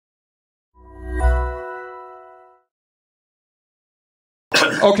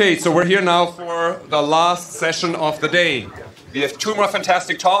Okay, so we're here now for the last session of the day. We have two more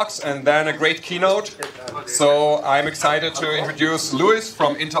fantastic talks and then a great keynote. So I'm excited to introduce Luis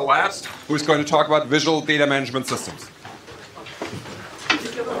from Intel Labs, who is going to talk about visual data management systems.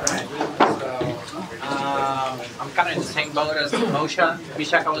 I'm kind of in the same boat as Moshe.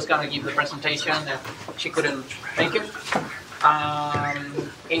 Vishakha was going to give the presentation and she couldn't make it.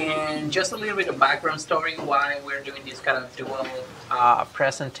 And just a little bit of background story why we're doing this kind of dual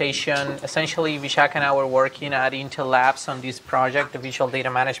presentation. Essentially, Vishakha and I were working at Intel Labs on this project, the Visual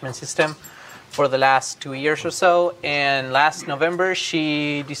Data Management System, for the last 2 years or so. And last November,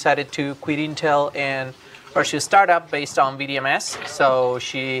 she decided to quit Intel and pursue a startup based on VDMS. So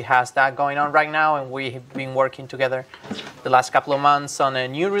she has that going on right now, and we've been working together the last couple of months on a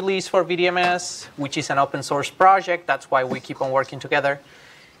new release for VDMS, which is an open source project. That's why we keep on working together.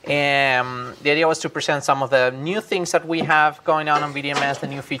 And the idea was to present some of the new things that we have going on VDMS, the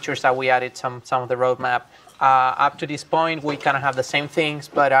new features that we added, some of the roadmap. Up to this point, we kind of have the same things,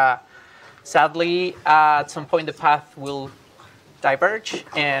 but sadly, at some point, the path will diverge,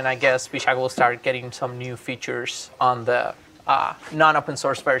 and I guess Vishakha will start getting some new features on the non-open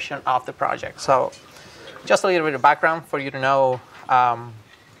source version of the project. So just a little bit of background for you to know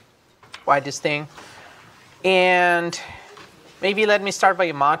why this thing. And maybe let me start by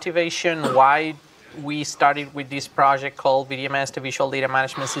a motivation why we started with this project called VDMS, the Visual Data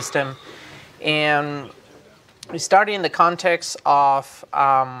Management System. And we started in the context of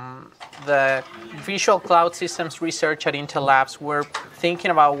the Visual Cloud Systems research at Intel Labs. We're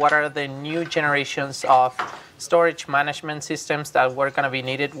thinking about what are the new generations of storage management systems that were going to be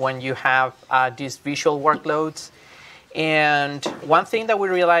needed when you have these visual workloads. And one thing that we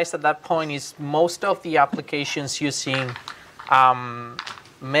realized at that point is most of the applications using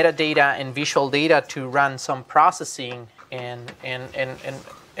metadata and visual data to run some processing and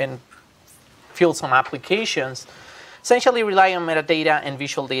fuel some applications essentially rely on metadata and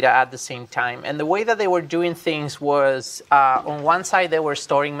visual data at the same time. And the way that they were doing things was, on one side, they were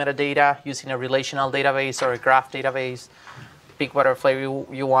storing metadata using a relational database or a graph database. Pick whatever flavor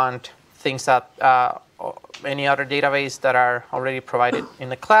you want, things that any other database that are already provided in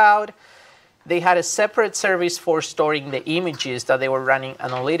the cloud. They had a separate service for storing the images that they were running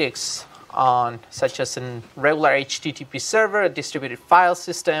analytics on, such as a regular HTTP server, a distributed file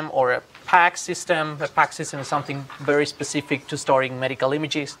system, or a PAC system. A PAC system is something very specific to storing medical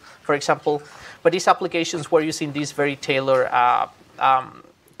images, for example. But these applications were using these very tailored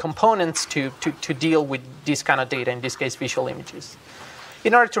components to deal with this kind of data, in this case, visual images.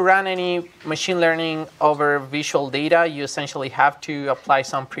 In order to run any machine learning over visual data, you essentially have to apply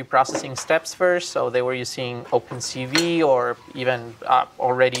some pre-processing steps first. So they were using OpenCV or even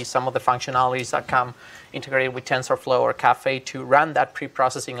already some of the functionalities that come integrated with TensorFlow or Caffe to run that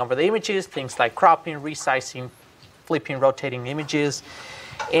pre-processing over the images, things like cropping, resizing, flipping, rotating images.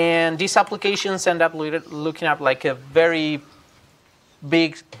 And these applications end up looking up like a very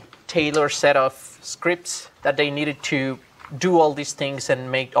big tailored set of scripts that they needed to do all these things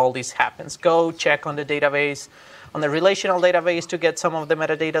and make all this happen. Go check on the database, on the relational database to get some of the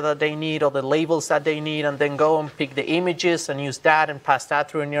metadata that they need or the labels that they need, and then go and pick the images and use that and pass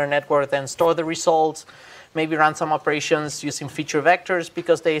that through a neural network, then store the results, maybe run some operations using feature vectors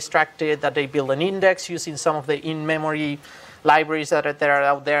because they extracted, that they build an index using some of the in-memory libraries that are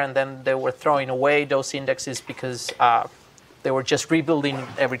out there, and then they were throwing away those indexes because they were just rebuilding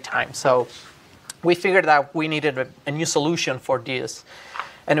every time. So we figured that we needed a new solution for this.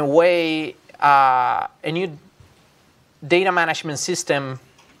 In a way, a new data management system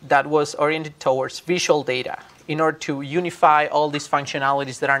that was oriented towards visual data in order to unify all these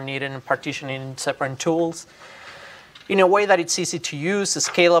functionalities that are needed and partition in separate tools in a way that it's easy to use,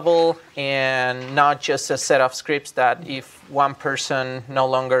 scalable, and not just a set of scripts that if one person no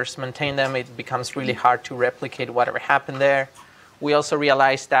longer maintains them, it becomes really hard to replicate whatever happened there. We also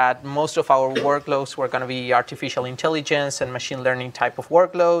realized that most of our workloads were going to be artificial intelligence and machine learning type of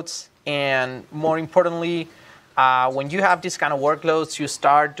workloads. And more importantly, when you have these kind of workloads, you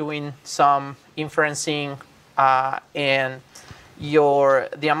start doing some inferencing and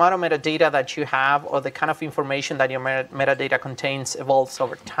the amount of metadata that you have or the kind of information that your metadata contains evolves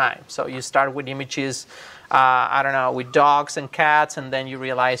over time. So you start with images, I don't know, with dogs and cats, and then you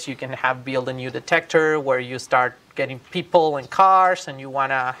realize you can build a new detector where you start getting people and cars, and you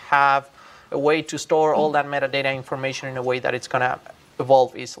want to have a way to store all that metadata information in a way that it's going to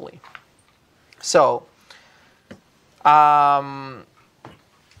evolve easily. So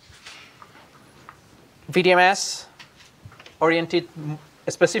VDMS oriented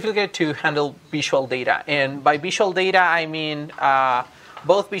specifically to handle visual data. And by visual data, I mean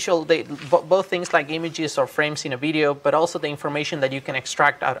both both things like images or frames in a video, but also the information that you can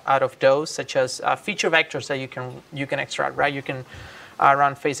extract out of those, such as feature vectors that you can extract, right? You can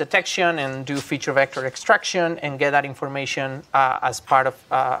run face detection and do feature vector extraction and get that information as part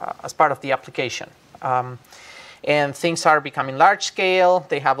of the application. And things are becoming large scale.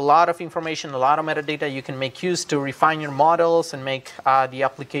 They have a lot of information, a lot of metadata you can make use to refine your models and make the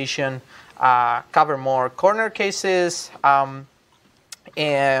application cover more corner cases.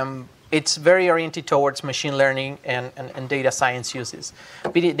 And it's very oriented towards machine learning and data science uses.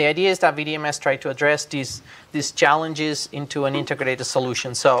 The idea is that VDMS try to address these challenges into an integrated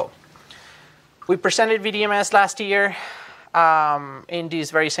solution. So we presented VDMS last year. In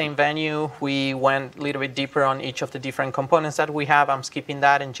this very same venue, we went a little bit deeper on each of the different components that we have. I'm skipping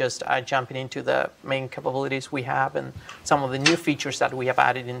that and just jumping into the main capabilities we have and some of the new features that we have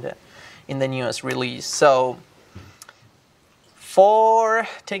added in the newest release. So for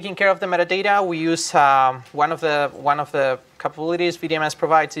taking care of the metadata, we use one of the capabilities VDMS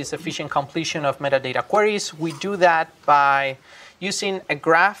provides is efficient completion of metadata queries. We do that by using a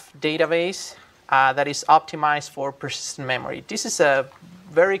graph database that is optimized for persistent memory. This is a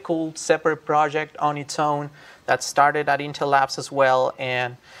very cool separate project on its own that started at Intel Labs as well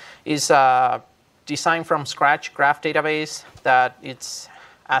and is designed from scratch graph database that it's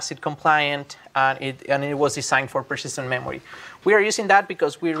ACID compliant and it was designed for persistent memory. We are using that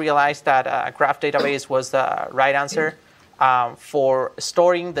because we realized that a graph database was the right answer for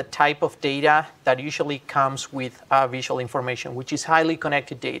storing the type of data that usually comes with visual information, which is highly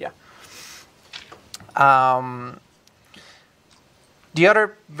connected data. The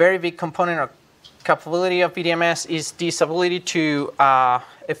other very big component or capability of VDMS is this ability to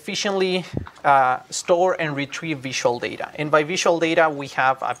efficiently store and retrieve visual data. And by visual data, we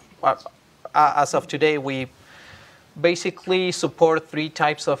have, as of today, we basically support three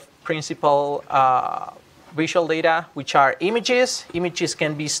types of principal visual data, which are images. Images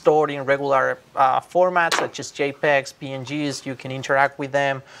can be stored in regular formats, such as JPEGs, PNGs. You can interact with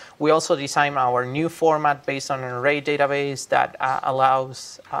them. We also designed our new format based on an array database that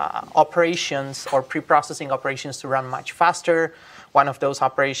allows operations or pre-processing operations to run much faster. One of those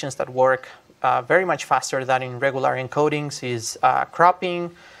operations that work very much faster than in regular encodings is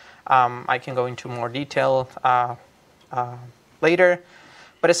cropping. I can go into more detail later.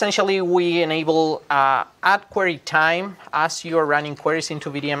 But essentially, we enable at query time as you are running queries into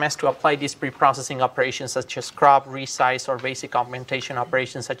VDMS to apply these pre-processing operations such as crop, resize, or basic augmentation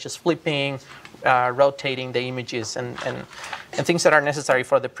operations such as flipping, rotating the images, and things that are necessary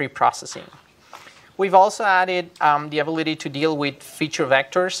for the pre-processing. We've also added the ability to deal with feature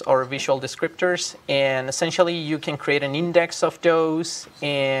vectors or visual descriptors. And essentially, you can create an index of those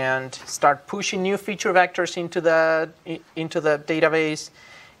and start pushing new feature vectors into the database,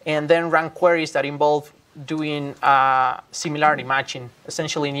 and then run queries that involve doing similarity matching,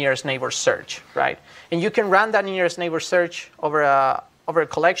 essentially nearest neighbor search, right? And you can run that nearest neighbor search over a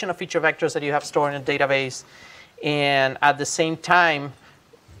collection of feature vectors that you have stored in a database, and at the same time,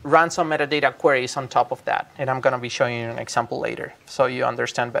 run some metadata queries on top of that. And I'm going to be showing you an example later so you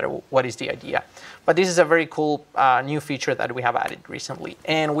understand better what is the idea. But this is a very cool new feature that we have added recently.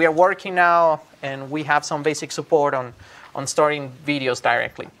 And we are working now, and we have some basic support on storing videos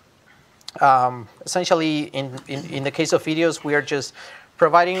directly. Essentially, in the case of videos, we are just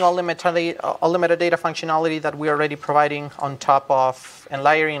providing all the metadata functionality that we're already providing on top of, and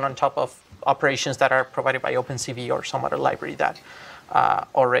layering on top of operations that are provided by OpenCV or some other library that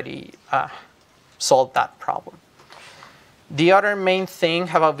already solved that problem. The other main thing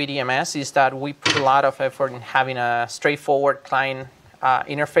about VDMS is that we put a lot of effort in having a straightforward client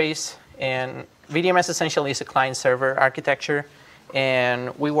interface. And VDMS essentially is a client-server architecture.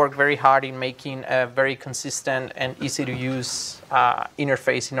 And we work very hard in making a very consistent and easy-to-use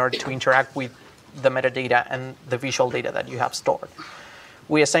interface in order to interact with the metadata and the visual data that you have stored.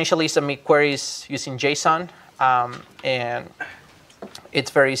 We essentially submit queries using JSON, and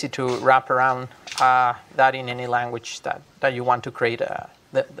it's very easy to wrap around that in any language that you want to create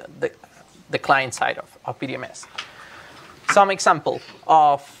the client side of VDMS. Some example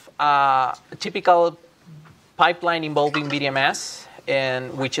of a typical pipeline involving VDMS,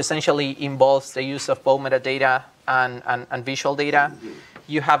 and which essentially involves the use of both metadata and visual data.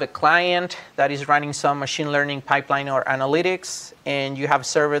 You have a client that is running some machine learning pipeline or analytics, and you have a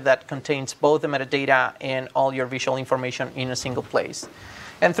server that contains both the metadata and all your visual information in a single place.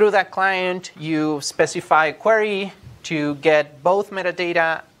 And through that client, you specify a query to get both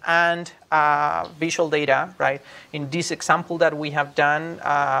metadata and visual data, right? In this example that we have done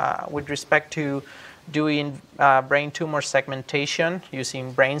with respect to doing brain tumor segmentation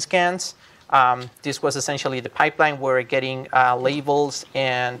using brain scans. This was essentially the pipeline. We're getting labels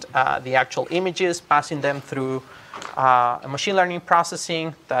and the actual images, passing them through a machine learning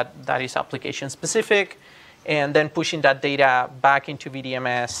processing that is application specific, and then pushing that data back into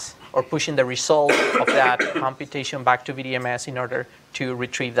VDMS, or pushing the result of that computation back to VDMS in order to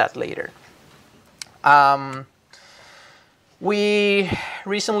retrieve that later. We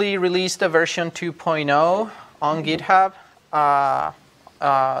recently released a version 2.0 on GitHub,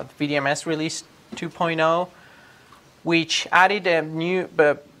 VDMS release 2.0, which added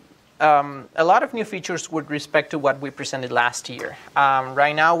a lot of new features with respect to what we presented last year.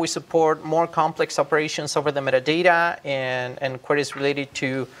 Right now, we support more complex operations over the metadata and queries related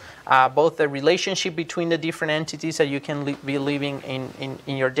to both the relationship between the different entities that you can be leaving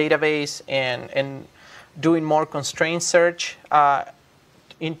in your database and doing more constrained search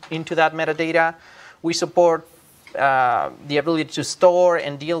into that metadata. We support the ability to store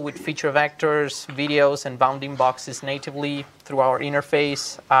and deal with feature vectors, videos, and bounding boxes natively through our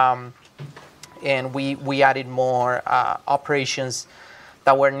interface. And we added more operations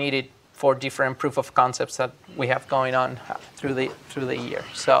that were needed for different proof of concepts that we have going on through the year.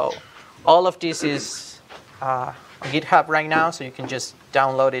 So all of this is on GitHub right now, so you can just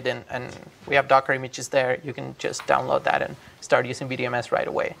download it, and we have Docker images there. You can just download that and start using VDMS right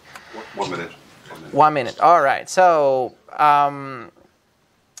away. 1 minute. 1 minute. All right. So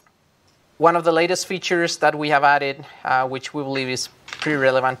one of the latest features that we have added, which we believe is pretty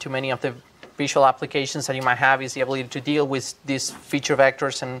relevant to many of the visual applications that you might have, is the ability to deal with these feature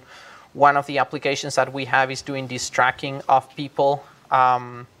vectors. And one of the applications that we have is doing this tracking of people,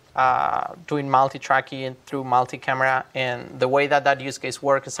 doing multi-tracking through multi-camera. And the way that use case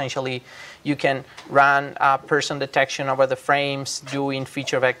works, essentially, you can run person detection over the frames, doing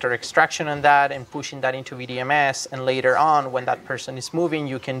feature vector extraction on that, and pushing that into VDMS. And later on, when that person is moving,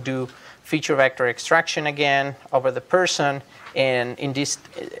 you can do feature vector extraction again over the person, and in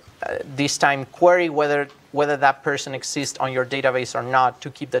this time query whether that person exists on your database or not to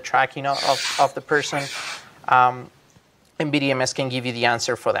keep the tracking of the person. And VDMS can give you the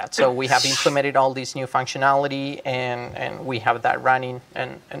answer for that. So we have implemented all this new functionality, and we have that running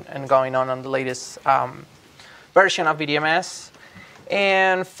and going on the latest version of VDMS.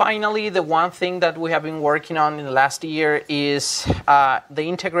 And finally, the one thing that we have been working on in the last year is the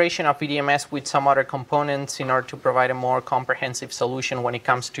integration of VDMS with some other components in order to provide a more comprehensive solution when it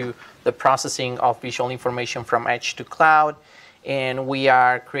comes to the processing of visual information from edge to cloud. And we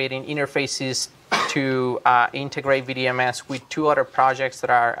are creating interfaces to integrate VDMS with two other projects that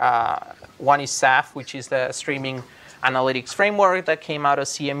are, one is SAF, which is the streaming analytics framework that came out of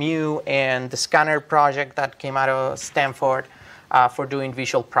CMU, and the Scanner project that came out of Stanford for doing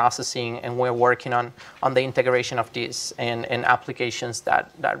visual processing. And we're working on the integration of this and applications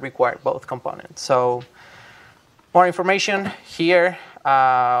that require both components. So more information here.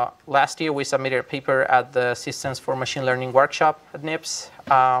 Last year, we submitted a paper at the Systems for Machine Learning workshop at NIPS.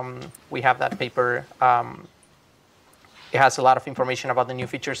 We have that paper. It has a lot of information about the new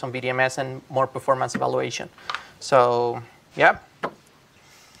features on VDMS and more performance evaluation. So, yeah.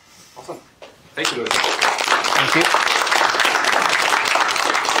 Awesome. Thank you, Louis. Thank you.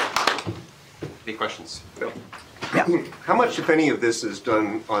 Any questions? Bill. Yeah. How much, if any, of this is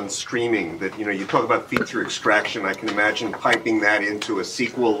done on streaming? That, you talk about feature extraction. I can imagine piping that into a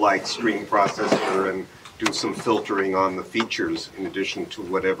SQL-like stream processor and do some filtering on the features in addition to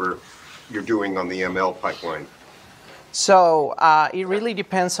whatever you're doing on the ML pipeline. So it really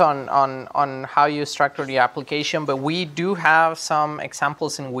depends on how you structure the application, but we do have some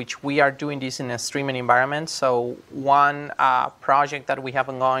examples in which we are doing this in a streaming environment. So one project that we have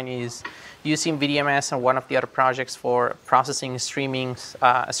ongoing is using VDMS and one of the other projects for processing streams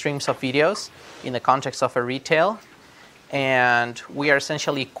of videos in the context of a retail. And we are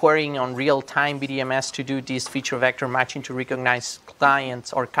essentially querying on real-time VDMS to do this feature vector matching to recognize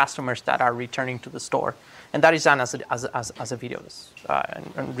clients or customers that are returning to the store. And that is done as a video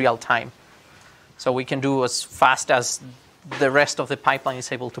in real time. So we can do as fast as the rest of the pipeline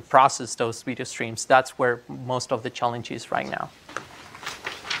is able to process those video streams. That's where most of the challenge is right now.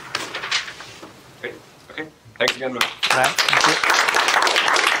 Okay. Thanks again, Louis. Right. Thank you.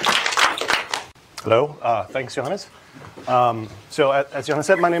 Hello. Thanks, Johannes. So as Johannes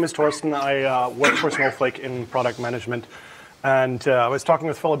said, my name is Torsten. I work for Snowflake in product management. And I was talking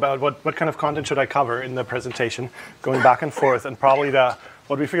with Phil about what kind of content should I cover in the presentation, going back and forth. And probably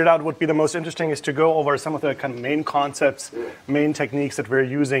what we figured out would be the most interesting is to go over some of the kind of main concepts, main techniques that we're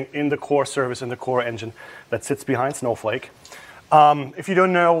using in the core service, in the core engine that sits behind Snowflake. If you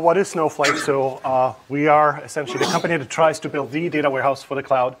don't know, what is Snowflake? So we are essentially the company that tries to build the data warehouse for the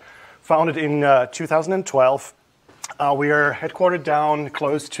cloud, founded in 2012. We are headquartered down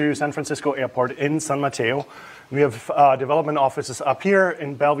close to San Francisco Airport in San Mateo. We have development offices up here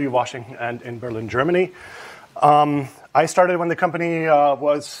in Bellevue, Washington, and in Berlin, Germany. I started when the company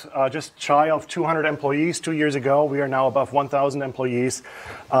was just shy of 200 employees 2 years ago. We are now above 1,000 employees.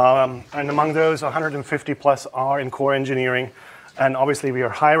 And among those, 150 plus are in core engineering. And obviously, we are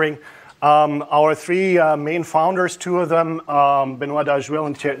hiring. Our three main founders, two of them, Benoit Dajuel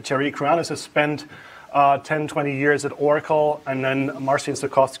and Thierry Kouanis, have spent 10, 20 years at Oracle. And then Marcin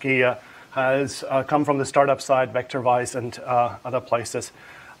Sokolski has come from the startup side, VectorVise, and other places.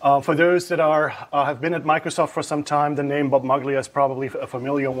 For those that have been at Microsoft for some time, the name Bob Muglia is probably a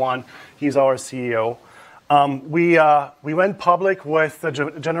familiar one. He's our CEO. We went public with the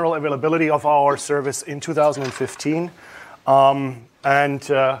general availability of our service in 2015. And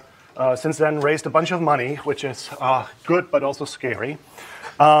since then raised a bunch of money, which is good but also scary.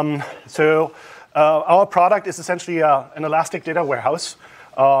 So our product is essentially an elastic data warehouse.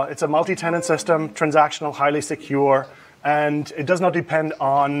 It's a multi-tenant system, transactional, highly secure, and it does not depend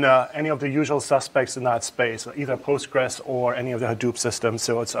on any of the usual suspects in that space, either Postgres or any of the Hadoop systems.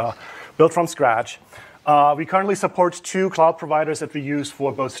 So it's built from scratch. We currently support 2 cloud providers that we use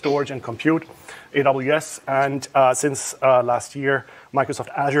for both storage and compute, AWS, and since last year, Microsoft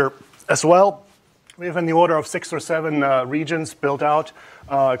Azure as well. We have in the order of 6 or 7 regions built out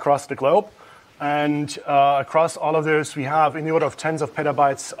across the globe. And across all of those, we have in the order of tens of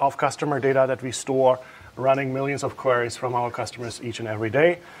petabytes of customer data that we store, running millions of queries from our customers each and every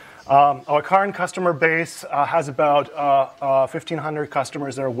day. Our current customer base has about 1,500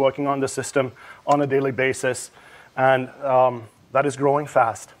 customers that are working on the system on a daily basis, and that is growing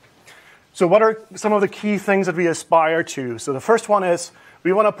fast. So what are some of the key things that we aspire to? So the first one is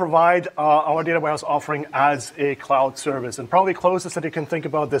we want to provide our data warehouse offering as a cloud service. And probably closest that you can think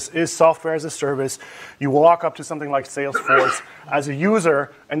about this is software as a service. You walk up to something like Salesforce as a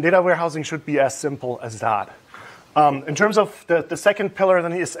user, and data warehousing should be as simple as that. In terms of the second pillar,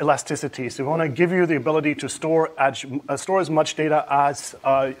 then, is elasticity. So we want to give you the ability to store as much data as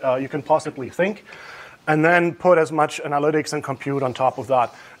you can possibly think, and then put as much analytics and compute on top of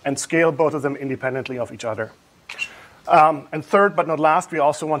that, and scale both of them independently of each other. And third, but not last, we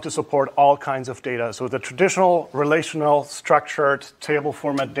also want to support all kinds of data. So the traditional, relational, structured, table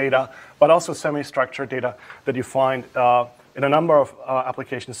format data, but also semi-structured data that you find in a number of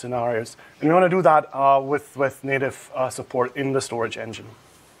application scenarios. And we want to do that with native support in the storage engine.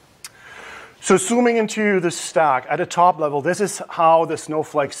 So zooming into the stack, at a top level, this is how the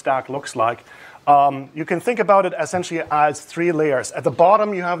Snowflake stack looks like. You can think about it essentially as 3 layers. At the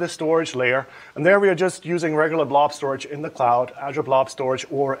bottom, you have the storage layer, and there we are just using regular blob storage in the cloud, Azure Blob Storage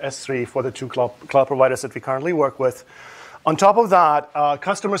or S3 for the 2 cloud providers that we currently work with. On top of that,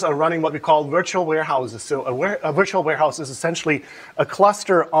 customers are running what we call virtual warehouses. So a virtual warehouse is essentially a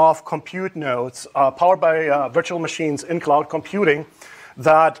cluster of compute nodes powered by virtual machines in cloud computing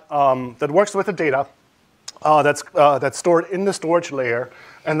that works with the data that's stored in the storage layer.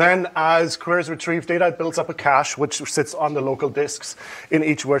 And then as queries retrieve data, it builds up a cache, which sits on the local disks in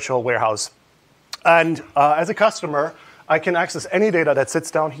each virtual warehouse. And as a customer, I can access any data that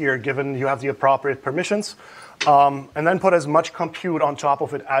sits down here, given you have the appropriate permissions, and then put as much compute on top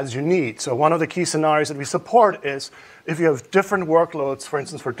of it as you need. So one of the key scenarios that we support is if you have different workloads, for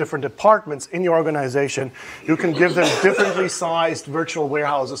instance, for different departments in your organization, you can give them differently sized virtual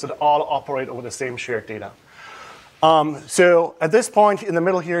warehouses that all operate over the same shared data. So at this point in the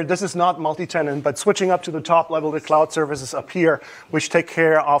middle here, this is not multi-tenant, but switching up to the top level, the cloud services up here, which take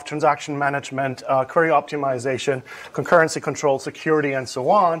care of transaction management, query optimization, concurrency control, security, and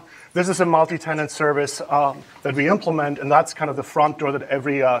so on. This is a multi-tenant service that we implement, and that's kind of the front door that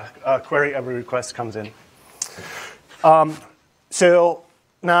every query, every request comes in. So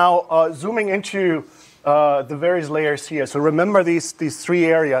now zooming into the various layers here. So remember these 3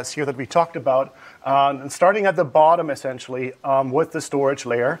 areas here that we talked about. And starting at the bottom, essentially, with the storage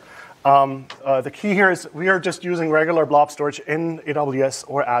layer. The key here is we are just using regular blob storage in AWS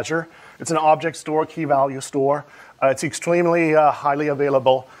or Azure. It's an object store, key value store. It's extremely highly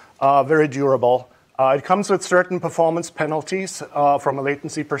available, very durable. It comes with certain performance penalties from a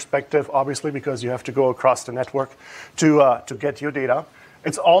latency perspective, obviously, because you have to go across the network to get your data.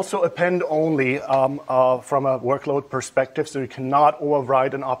 It's also append-only from a workload perspective, so you cannot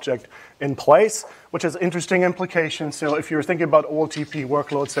override an object in place, which has interesting implications. So if you're thinking about OLTP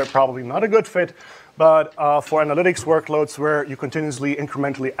workloads, they're probably not a good fit. But for analytics workloads where you continuously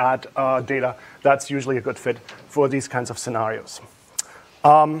incrementally add data, that's usually a good fit for these kinds of scenarios.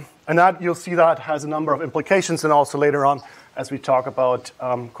 And that you'll see that has a number of implications, and also later on as we talk about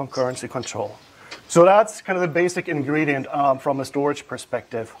concurrency control. So that's kind of the basic ingredient from a storage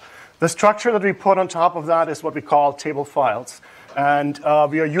perspective. The structure that we put on top of that is what we call table files. And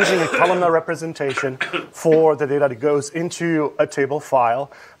we are using a columnar representation for the data that goes into a table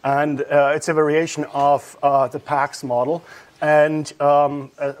file. And it's a variation of the PAX model. And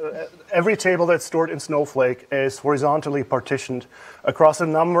every table that's stored in Snowflake is horizontally partitioned across a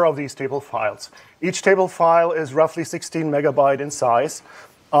number of these table files. Each table file is roughly 16 megabyte in size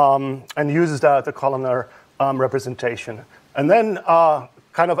and uses the columnar representation. And then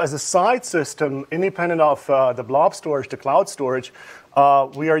kind of as a side system, independent of the blob storage, the cloud storage,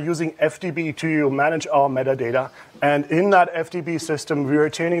 we are using FDB to manage our metadata. And in that FDB system, we are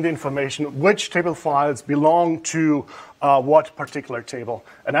retaining the information which table files belong to what particular table.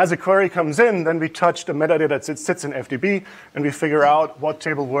 And as a query comes in, then we touch the metadata that sits in FDB, and we figure out what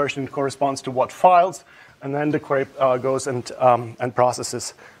table version corresponds to what files. And then the query goes and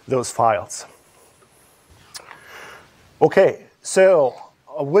processes those files. OK, so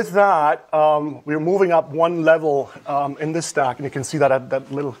with that, we're moving up one level in this stack, and you can see that at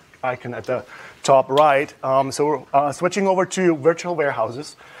that little icon at the top right. So we're switching over to virtual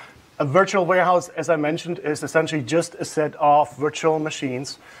warehouses. A virtual warehouse, as I mentioned, is essentially just a set of virtual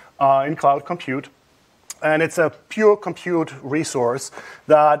machines in cloud compute. And it's a pure compute resource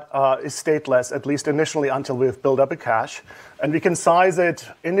that is stateless, at least initially, until we've built up a cache. And we can size it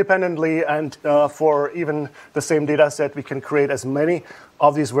independently, and for even the same data set, we can create as many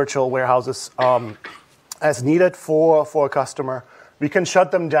of these virtual warehouses as needed for a customer. We can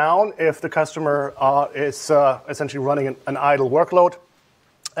shut them down if the customer is essentially running an idle workload.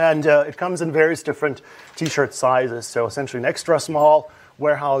 And it comes in various different t-shirt sizes. So essentially an extra small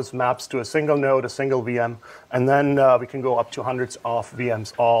warehouse maps to a single node, a single VM, and then we can go up to hundreds of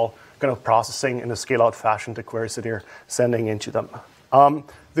VMs, all kind of processing in a scale-out fashion the queries that you're sending into them.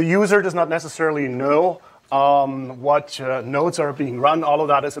 The user does not necessarily know what nodes are being run. All of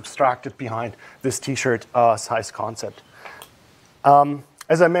that is abstracted behind this t-shirt size concept.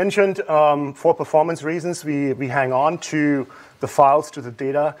 As I mentioned, for performance reasons, we hang on to the files, to the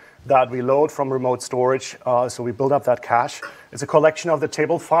data that we load from remote storage. So we build up that cache. It's a collection of the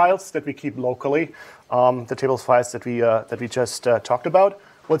table files that we keep locally, the table files that we just talked about.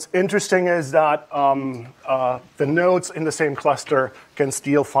 What's interesting is that the nodes in the same cluster can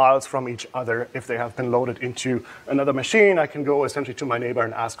steal files from each other if they have been loaded into another machine. I can go essentially to my neighbor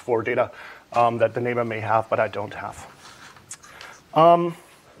and ask for data that the neighbor may have, but I don't have.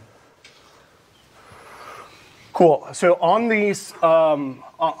 Cool. So on these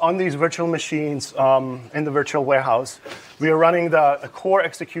virtual machines in the virtual warehouse, we are running a core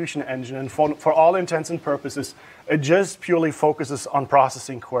execution engine, and for all intents and purposes, it just purely focuses on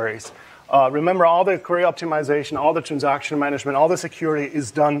processing queries. Remember, all the query optimization, all the transaction management, all the security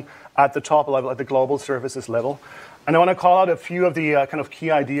is done at the top level, at the global services level. And I want to call out a few of the kind of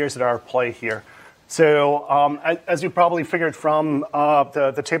key ideas that are at play here. So as you probably figured from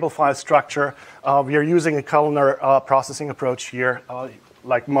the table file structure, we are using a columnar processing approach here,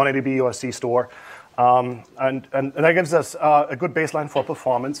 like MongoDB or CStore. And that gives us a good baseline for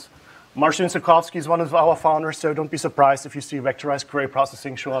performance. Marcin Sukovsky is one of our founders, so don't be surprised if you see vectorized query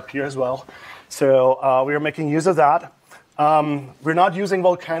processing show up here as well. So we are making use of that. We're not using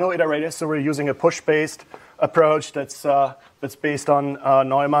Volcano iterators, so we're using a push-based approach that's based on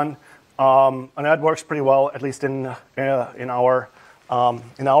Neumann. And that works pretty well, at least in our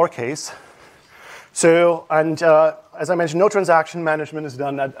case. So, and as I mentioned, no transaction management is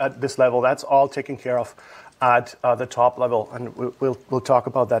done at this level. That's all taken care of at the top level, and we'll talk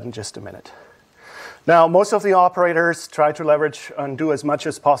about that in just a minute. Now, most of the operators try to leverage and do as much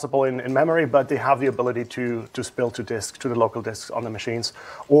as possible in memory, but they have the ability to spill to disk, to the local disks on the machines,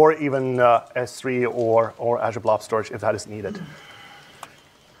 or even S3 or Azure Blob Storage if that is needed.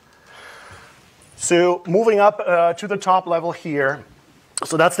 So moving up to the top level here,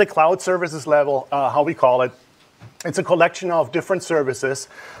 so that's the cloud services level, how we call it. It's a collection of different services,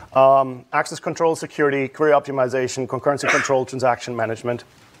 access control, security, query optimization, concurrency control, transaction management.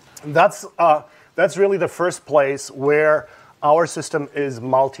 That's really the first place where our system is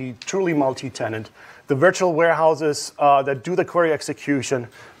truly multi-tenant. The virtual warehouses that do the query execution,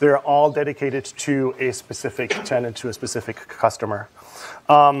 they're all dedicated to a specific tenant, to a specific customer.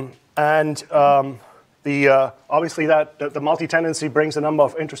 Obviously the multi-tenancy brings a number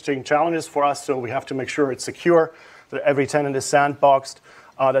of interesting challenges for us, so we have to make sure it's secure, that every tenant is sandboxed,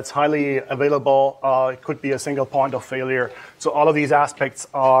 that's highly available. It could be a single point of failure. So all of these aspects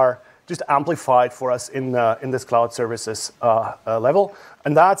are just amplified for us in this cloud services level.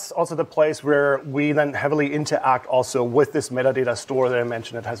 And that's also the place where we then heavily interact also with this metadata store that I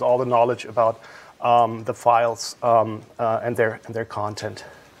mentioned. It has all the knowledge about the files and their content.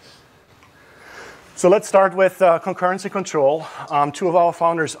 So let's start with concurrency control. Two of our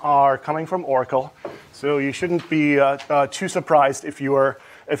founders are coming from Oracle. So you shouldn't be too surprised if you're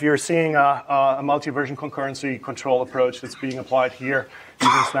seeing a multi-version concurrency control approach that's being applied here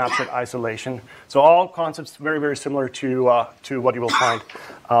using snapshot isolation. So all concepts very, very similar to what you will find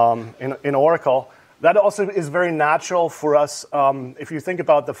in Oracle. That also is very natural for us. If you think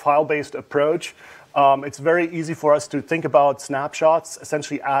about the file-based approach, it's very easy for us to think about snapshots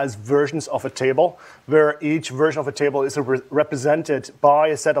essentially as versions of a table, where each version of a table is represented by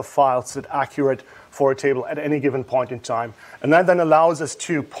a set of files that are accurate for a table at any given point in time. And that then allows us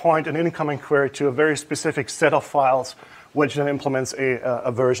to point an incoming query to a very specific set of files, which then implements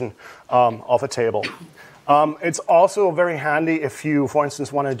a version of a table. It's also very handy if you, for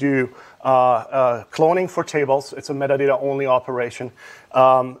instance, want to do cloning for tables. It's a metadata-only operation.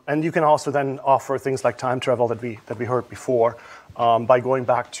 And you can also then offer things like time travel that we heard before by going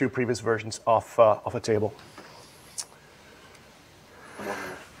back to previous versions of a table.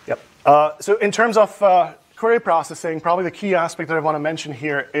 Yep. So in terms of query processing, probably the key aspect that I want to mention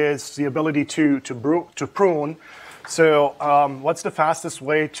here is the ability to prune. So what's the fastest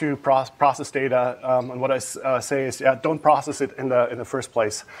way to process data? And what I say is, don't process it in the first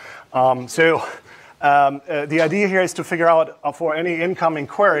place. The idea here is to figure out for any incoming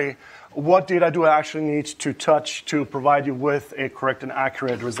query, what data do I actually need to touch to provide you with a correct and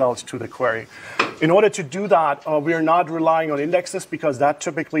accurate result to the query? In order to do that, we are not relying on indexes because that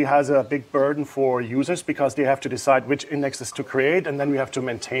typically has a big burden for users because they have to decide which indexes to create and then we have to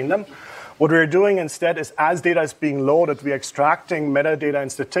maintain them. What we're doing instead is as data is being loaded, we're extracting metadata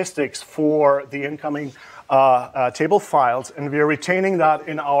and statistics for the incoming table files and we're retaining that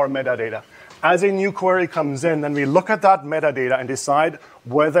in our metadata. As a new query comes in, then we look at that metadata and decide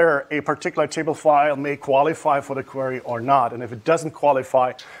whether a particular table file may qualify for the query or not. And if it doesn't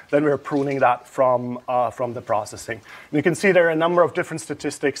qualify, then we're pruning that from the processing. And you can see there are a number of different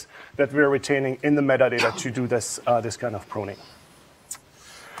statistics that we're retaining in the metadata to do this kind of pruning.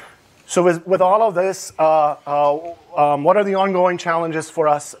 So with all of this, what are the ongoing challenges for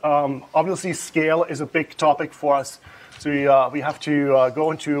us? Obviously, scale is a big topic for us. So we have to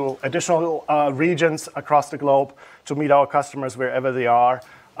go into additional regions across the globe to meet our customers wherever they are.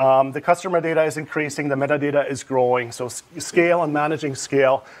 The customer data is increasing, the metadata is growing. So scale and managing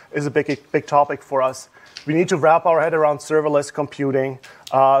scale is a big topic for us. We need to wrap our head around serverless computing.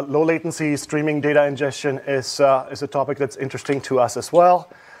 Low latency streaming data ingestion is a topic that's interesting to us as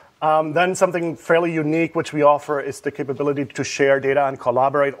well. Then something fairly unique which we offer is the capability to share data and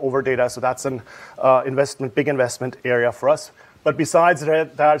collaborate over data. So that's an big investment area for us. But besides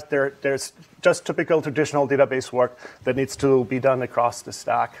that, there's just typical traditional database work that needs to be done across the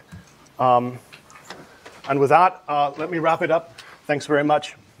stack. And with that, let me wrap it up. Thanks very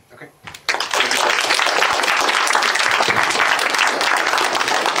much. Okay.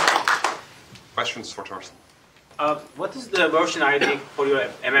 Questions for Torsten? What is the version ID for your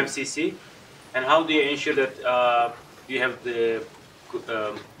MMCC, and how do you ensure that you have the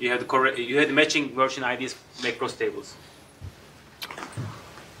matching version IDs across tables?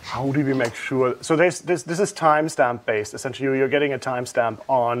 How do we make sure? So this is timestamp based. Essentially, you're getting a timestamp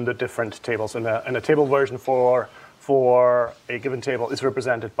on the different tables, and a table version for a given table is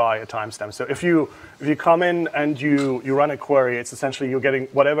represented by a timestamp. So if you come in and you run a query, it's essentially you're getting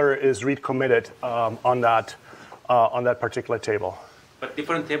whatever is read committed on that particular table. But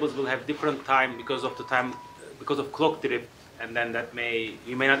different tables will have different time because of clock drift, and then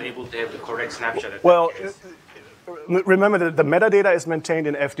you may not be able to have the correct snapshot. Well, remember that the metadata is maintained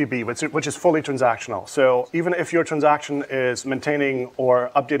in FDB, which is fully transactional. So even if your transaction is maintaining or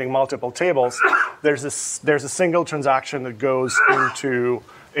updating multiple tables, there's a single transaction that goes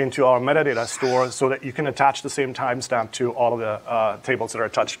into our metadata store so that you can attach the same timestamp to all of the tables that are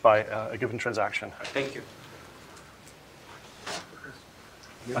touched by a given transaction. Thank you.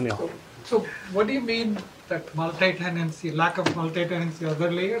 Anil. So what do you mean that multi-tenancy, lack of multi-tenancy, other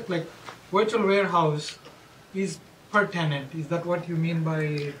layers? Like virtual warehouse is per tenant. Is that what you mean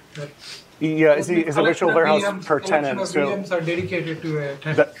by that? Yeah, is a virtual warehouse per tenant. So VMs are dedicated to a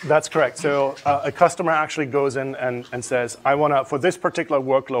tenant. That's correct. So a customer actually goes in and says, I want to, for this particular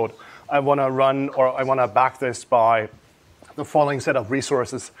workload, I want to run or I want to back this by the following set of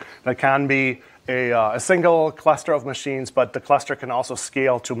resources. That can be a single cluster of machines, but the cluster can also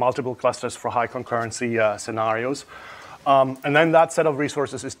scale to multiple clusters for high concurrency scenarios. And then that set of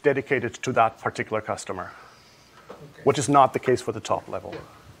resources is dedicated to that particular customer, which is not the case for the top level.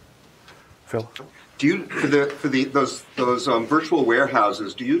 Phil? Do you, for those virtual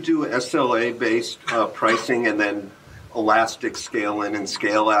warehouses, do you do SLA-based pricing and then elastic scale in and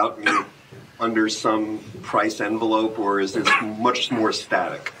scale out under some price envelope, or is this much more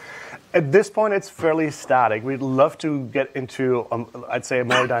static? At this point, it's fairly static. We'd love to get into, I'd say, a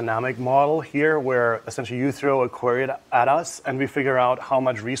more dynamic model here, where essentially you throw a query at us, and we figure out how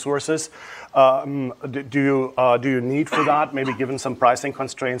much resources do you need for that, maybe given some pricing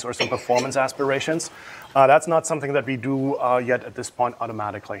constraints or some performance aspirations. That's not something that we do yet at this point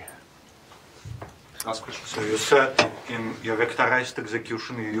automatically. Last question. So you said in your vectorized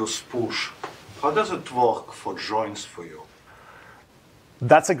execution you use push. How does it work for joins for you?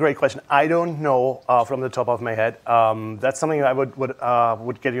 That's a great question. I don't know from the top of my head. That's something I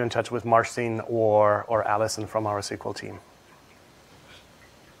would get you in touch with Marcin or Alison from our SQL team.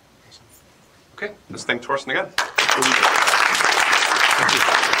 Okay, let's thank Torsten again.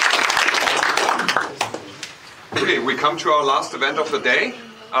 Okay, we come to our last event of the day,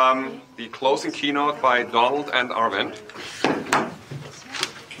 the closing keynote by Donald and Arvind.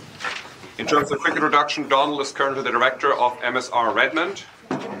 In terms of quick introduction, Donald is currently the director of MSR Redmond.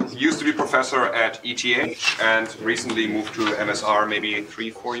 He used to be professor at ETH and recently moved to MSR maybe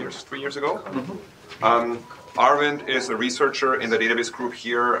 3 years ago. Arvind is a researcher in the database group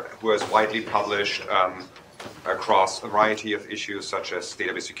here who has widely published across a variety of issues such as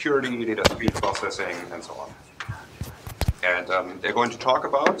database security, data speed processing, and so on. And they're going to talk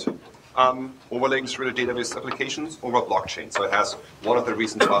about overlaying distributed database applications over blockchain. So it has one of the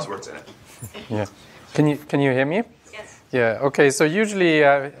recent buzzwords in it. Yeah. Can you hear me? Yes. Yeah. Okay. So usually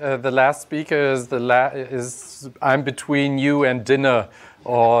the last speaker is I'm between you and dinner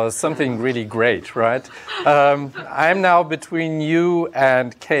or something really great, right? I'm now between you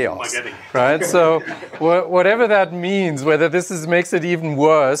and chaos, right? So whatever that means, whether this makes it even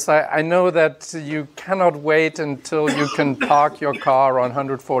worse, I know that you cannot wait until you can park your car on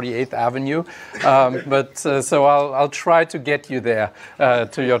 148th Avenue, so I'll try to get you there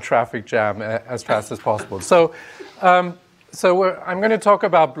to your traffic jam as fast as possible. So I'm going to talk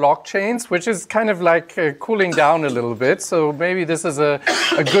about blockchains, which is kind of like cooling down a little bit. So maybe this is a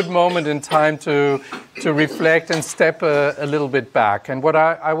good moment in time to reflect and step a little bit back. And what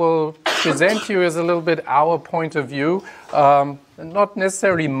I will present to you is a little bit our point of view, not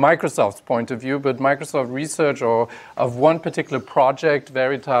necessarily Microsoft's point of view, but Microsoft research or of one particular project,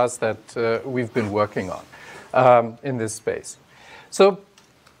 Veritas, that we've been working on in this space. So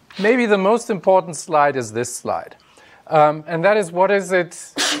maybe the most important slide is this slide. And that is, what is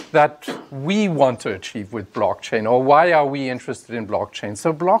it that we want to achieve with blockchain, or why are we interested in blockchain?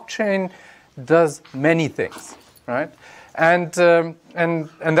 So blockchain does many things, right? And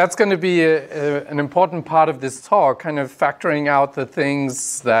that's going to be an important part of this talk, kind of factoring out the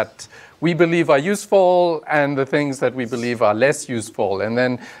things that we believe are useful and the things that we believe are less useful, and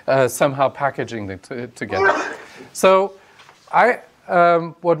then somehow packaging them together. So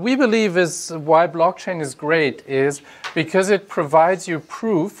what we believe is why blockchain is great is because it provides you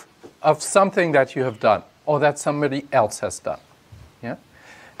proof of something that you have done or that somebody else has done. Yeah?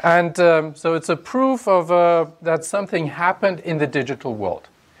 And so it's a proof of that something happened in the digital world.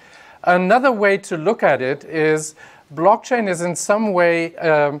 Another way to look at it is blockchain is in some way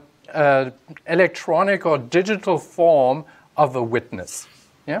electronic or digital form of a witness.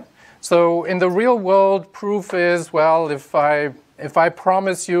 Yeah? So in the real world, proof is, well, if I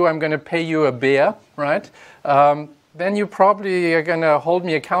promise you I'm going to pay you a beer, right, then you probably are going to hold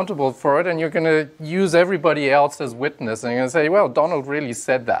me accountable for it, and you're going to use everybody else as witness, and you're going to say, well, Donald really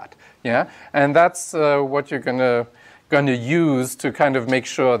said that, yeah, and that's what you're going to use to kind of make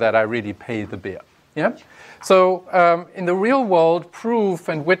sure that I really pay the beer, yeah. So in the real world, proof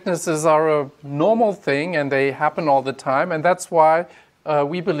and witnesses are a normal thing, and they happen all the time, and that's why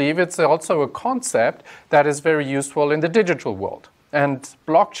we believe it's also a concept that is very useful in the digital world. And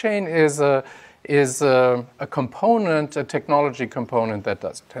blockchain is a component, a technology component that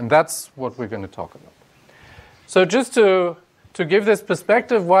does it. And that's what we're going to talk about. So just to give this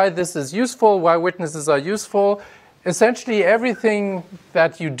perspective, why this is useful, why witnesses are useful, essentially everything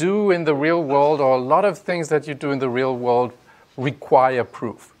that you do in the real world, or a lot of things that you do in the real world, require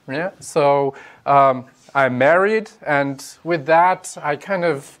proof. Yeah? So I'm married, and with that,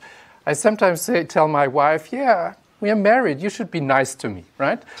 I sometimes tell my wife, yeah, we are married, you should be nice to me,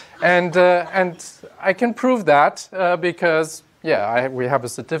 right? And I can prove that because, yeah, we have a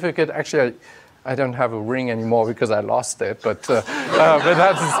certificate. Actually, I don't have a ring anymore because I lost it, but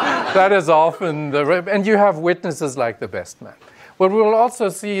that is often and you have witnesses like the best man. What we'll also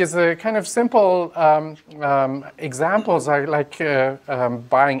see is a kind of simple examples like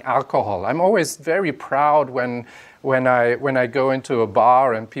buying alcohol. I'm always very proud when I go into a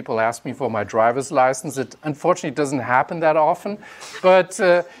bar and people ask me for my driver's license. It unfortunately doesn't happen that often, but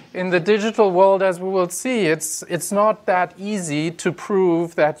in the digital world, as we will see, it's not that easy to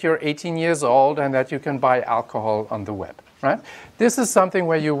prove that you're 18 years old and that you can buy alcohol on the web, right? This is something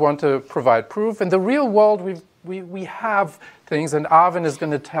where you want to provide proof. In the real world, we have things, and Arvind is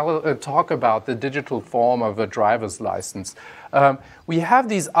going to talk about the digital form of a driver's license. We have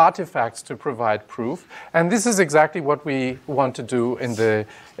these artifacts to provide proof, and this is exactly what we want to do in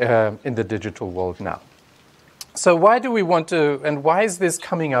the digital world now. So why do we want to, and why is this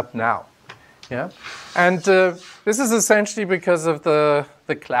coming up now? Yeah, and this is essentially because of the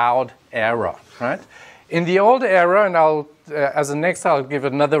cloud era, right? In the old era, and I'll give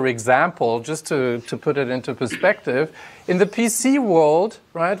another example just to put it into perspective. In the PC world,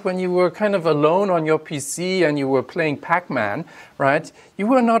 right, when you were kind of alone on your PC and you were playing Pac-Man, right, you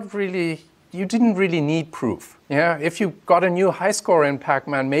didn't really need proof. Yeah, if you got a new high score in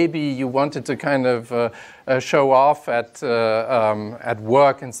Pac-Man, maybe you wanted to kind of show off at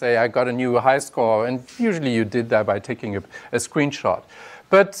work and say, I got a new high score, and usually you did that by taking a screenshot.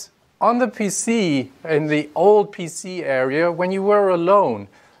 But on the PC, in the old PC area, when you were alone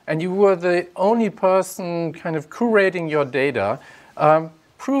and you were the only person kind of curating your data,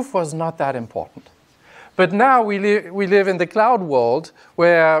 proof was not that important. But now we live in the cloud world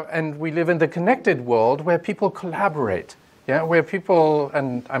and we live in the connected world where people collaborate. Yeah, where people,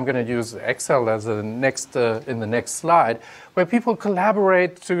 and I'm going to use Excel as in the next slide, where people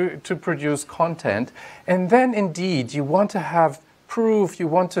collaborate to produce content. And then indeed, you want to have proof, you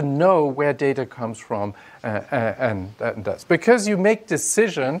want to know where data comes from, and that's because you make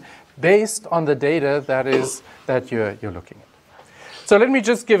decision based on the data that you're looking at. So let me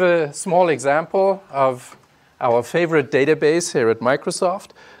just give a small example of our favorite database here at Microsoft,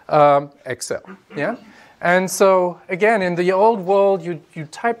 Excel. Yeah, and so again, in the old world, you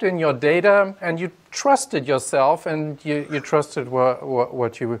typed in your data and you trusted yourself and you trusted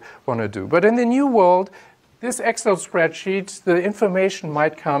what you want to do. But in the new world, this Excel spreadsheet, the information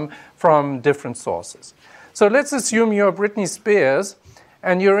might come from different sources. So let's assume you're Britney Spears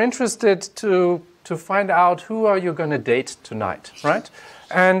and you're interested to find out who are you going to date tonight, right?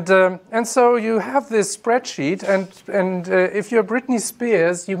 And so you have this spreadsheet, and if you're Britney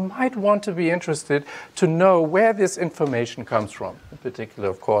Spears, you might want to be interested to know where this information comes from. In particular,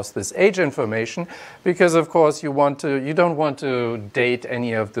 of course, this age information, because of course you don't want to date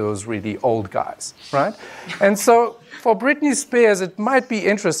any of those really old guys, right? And so for Britney Spears, it might be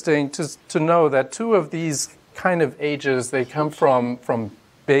interesting to know that two of these kind of ages, they come from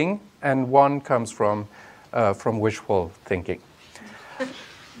Bing, and one comes from wishful thinking.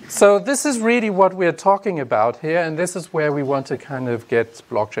 So this is really what we're talking about here, and this is where we want to kind of get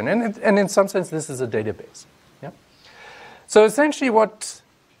blockchain. And in some sense, this is a database. Yeah? So essentially what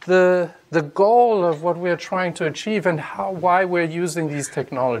the goal of what we're trying to achieve and why we're using these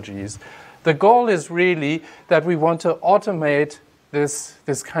technologies, the goal is really that we want to automate this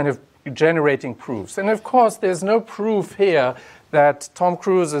kind of generating proofs. And of course, there's no proof here that Tom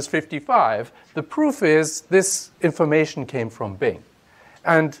Cruise is 55. The proof is this information came from Bing.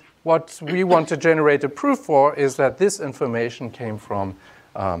 And what we want to generate a proof for is that this information came from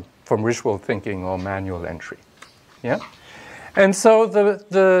wishful thinking or manual entry. Yeah? And so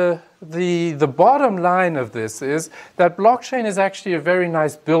the bottom line of this is that blockchain is actually a very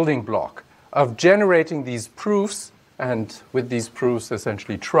nice building block of generating these proofs, and with these proofs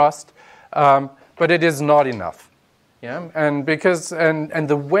essentially trust, but it is not enough. Yeah? And because and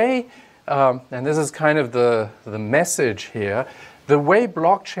the way and this is kind of the message here. The way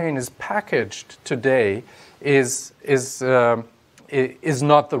blockchain is packaged today is not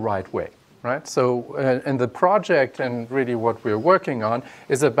the right way, right? So, and the project and really what we're working on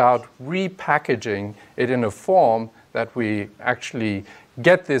is about repackaging it in a form that we actually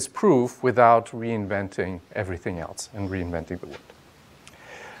get this proof without reinventing everything else and reinventing the world.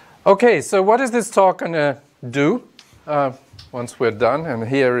 Okay, so what is this talk going to do once we're done? And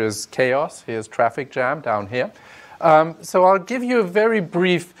here is chaos. Here's traffic jam down here. So I'll give you a very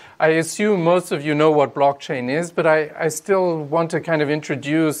brief, I assume most of you know what blockchain is, but I still want to kind of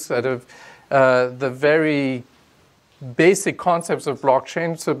introduce sort of the very basic concepts of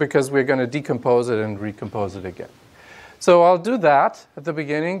blockchain, so because we're going to decompose it and recompose it again. So I'll do that at the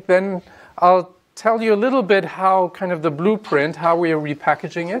beginning. Then I'll tell you a little bit how kind of the blueprint, how we are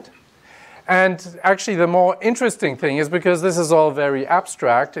repackaging it. And actually the more interesting thing is, because this is all very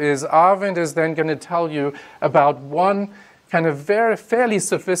abstract, is Arvind is then going to tell you about one kind of fairly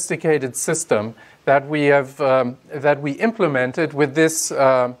sophisticated system that we have that we implemented with this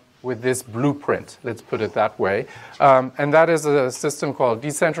blueprint. Let's put it that way, and that is a system called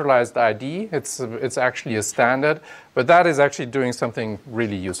decentralized ID. It's actually a standard, but that is actually doing something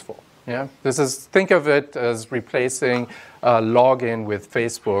really useful. Yeah, think of it as replacing login with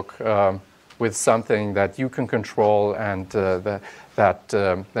Facebook. With something that you can control and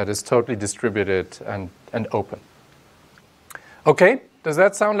that is totally distributed and open. Okay, does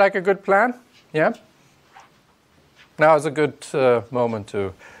that sound like a good plan? Yeah? Now is a good moment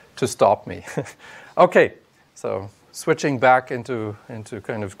to stop me. Okay, so switching back into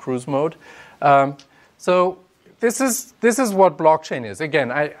kind of cruise mode. So this is what blockchain is. Again,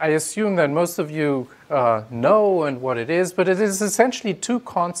 I assume that most of you know and what it is, but it is essentially two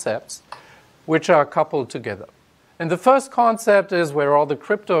concepts which are coupled together. And the first concept is where all the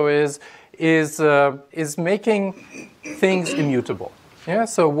crypto is making things immutable. Yeah.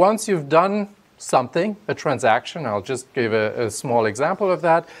 So once you've done something, a transaction, I'll just give a small example of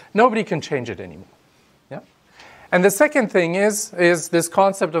that, nobody can change it anymore. Yeah. And the second thing is this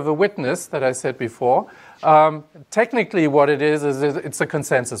concept of a witness that I said before. Technically what it is it's a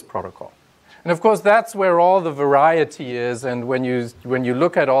consensus protocol. And of course, that's where all the variety is. And when you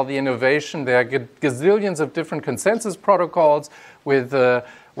look at all the innovation, there are gazillions of different consensus protocols with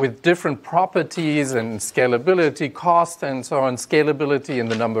different properties and scalability, cost, and so on. Scalability in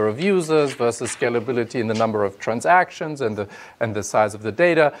the number of users versus scalability in the number of transactions and the size of the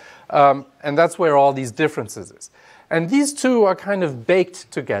data. And that's where all these differences is. And these two are kind of baked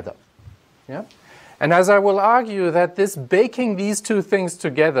together. Yeah. And as I will argue that this baking these two things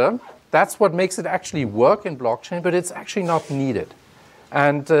together, that's what makes it actually work in blockchain, but it's actually not needed.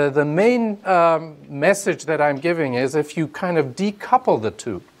 And the main message that I'm giving is if you kind of decouple the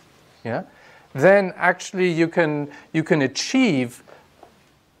two, yeah, then actually you can achieve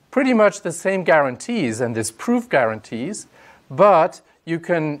pretty much the same guarantees and this proof guarantees, but you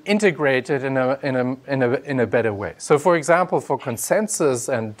can integrate it in a better way. So for example, for consensus,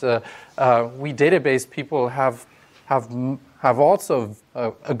 and we database people have also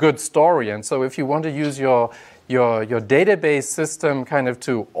a good story. And so if you want to use your database system kind of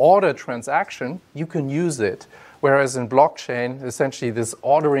to order transaction, you can use it. Whereas in blockchain, essentially this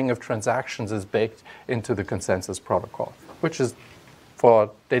ordering of transactions is baked into the consensus protocol, which is for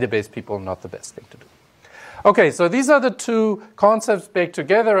database people not the best thing to do. Okay, so these are the two concepts baked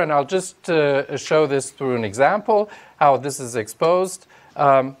together, and I'll just show this through an example, how this is exposed.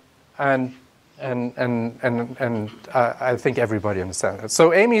 And I think everybody understands it.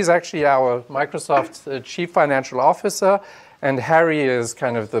 So Amy is actually our Microsoft Chief Financial Officer, and Harry is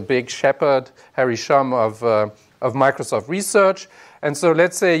kind of the big shepherd, Harry Shum of Microsoft Research. And so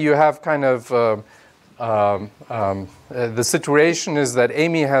let's say you have kind of the situation is that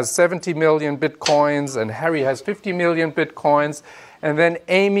Amy has 70 million Bitcoins and Harry has 50 million Bitcoins. And then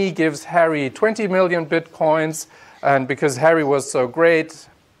Amy gives Harry 20 million Bitcoins. And because Harry was so great,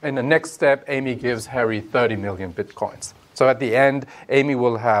 in the next step, Amy gives Harry 30 million Bitcoins. So at the end, Amy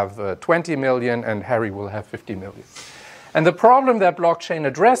will have 20 million and Harry will have 50 million. And the problem that blockchain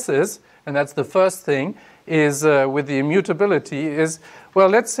addresses, and that's the first thing, is with the immutability is, well,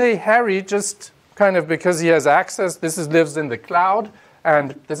 let's say Harry just kind of, because he has access, lives in the cloud,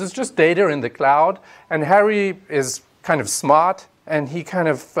 and this is just data in the cloud, and Harry is kind of smart, and he kind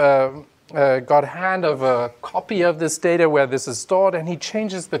of got hand of a copy of this data where this is stored, and he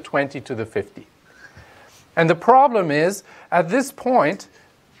changes the 20 to the 50. And the problem is, at this point,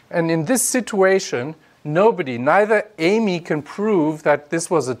 and in this situation, neither Amy can prove that this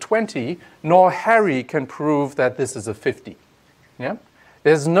was a 20, nor Harry can prove that this is a 50. Yeah?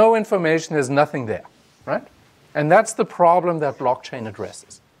 There's no information, there's nothing there, right? And that's the problem that blockchain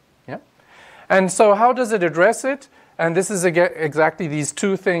addresses. Yeah? And so how does it address it? And this is exactly these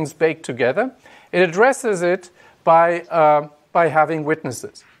two things baked together. It addresses it by having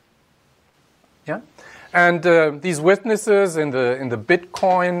witnesses. Yeah? And these witnesses in the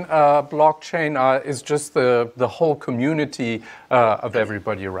Bitcoin blockchain is just the whole community of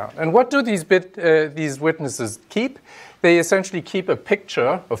everybody around. And what do these witnesses keep? They essentially keep a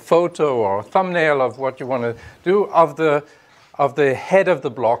picture, a photo, or a thumbnail of what you want to do of the head of the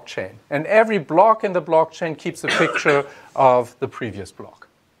blockchain. And every block in the blockchain keeps a picture of the previous block.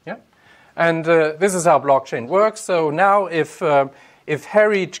 Yeah? And this is how blockchain works. So now if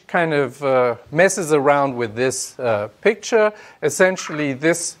Harry kind of messes around with this picture, essentially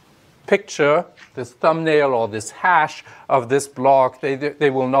this picture, this thumbnail or this hash of this block, they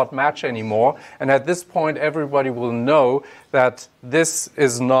will not match anymore. And at this point, everybody will know that this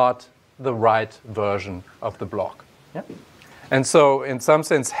is not the right version of the block. Yeah? And so in some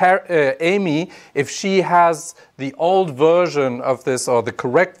sense, Amy, if she has the old version of this or the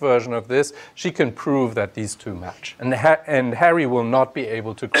correct version of this, she can prove that these two match. And Harry will not be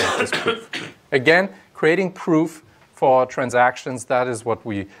able to create this proof. Again, creating proof for transactions, that's what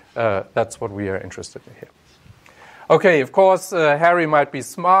we are interested in here. Okay, of course, Harry might be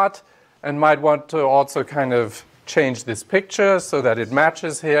smart and might want to also kind of change this picture so that it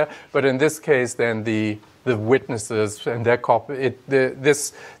matches here. But in this case, then the witnesses and their copy,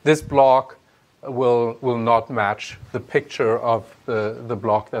 this block will not match the picture of the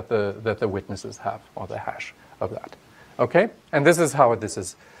block that the witnesses have, or the hash of that. Okay, and this is how this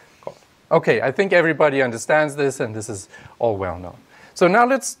is called. Okay, I think everybody understands this, and this is all well known. So now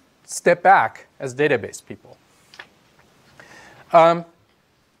let's step back as database people.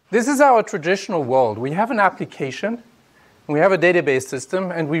 This is our traditional world. We have an application, we have a database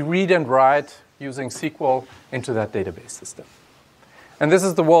system, and we read and write using SQL into that database system. And this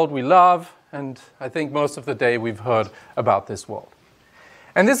is the world we love, and I think most of the day we've heard about this world.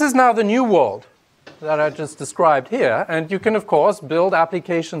 And this is now the new world that I just described here, and you can, of course, build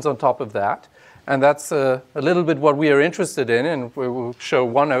applications on top of that, and that's a little bit what we are interested in, and we will show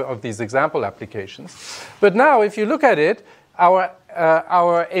one of these example applications. But now, if you look at it,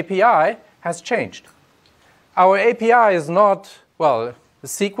 our API has changed. Our API is not, well,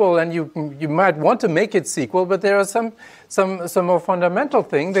 SQL, and you might want to make it SQL, but there are some more fundamental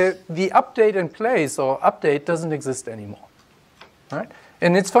thing. The update in place or update doesn't exist anymore, right?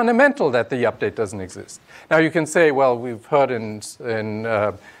 And it's fundamental that the update doesn't exist. Now you can say, well, we've heard and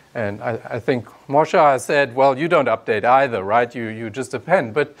I think Moshe has said, well, you don't update either, right? You just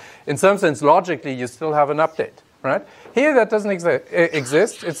append, but in some sense, logically, you still have an update, right? Here, that doesn't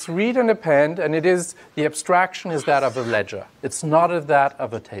exist. It's read and append, and the abstraction is that of a ledger. It's not that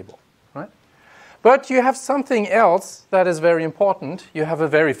of a table, right? But you have something else that is very important. You have a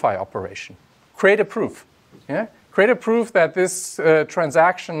verify operation. Create a proof, yeah? Create a proof that this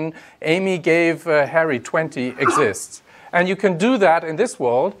transaction Amy gave Harry 20 exists. And you can do that in this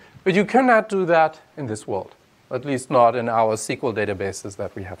world, but you cannot do that in this world, at least not in our SQL databases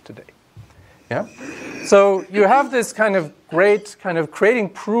that we have today. Yeah? So you have this kind of great kind of creating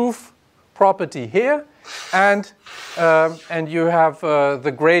proof property here, and you have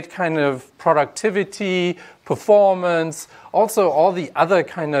the great kind of productivity, performance, also all the other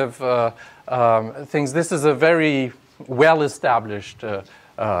kind of things. This is a very well-established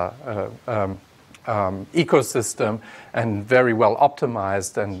ecosystem and very well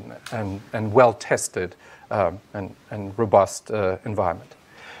optimized and well tested and robust environment.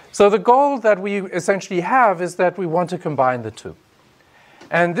 So the goal that we essentially have is that we want to combine the two.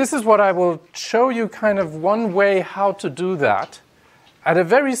 And this is what I will show you kind of one way how to do that at a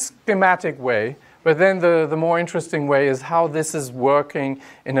very schematic way, but then the more interesting way is how this is working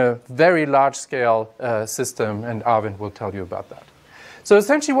in a very large-scale system, and Arvind will tell you about that. So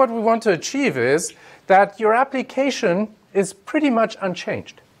essentially what we want to achieve is that your application is pretty much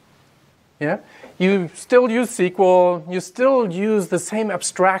unchanged. Yeah? You still use SQL, you still use the same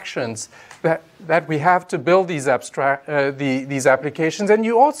abstractions that we have to build these applications, and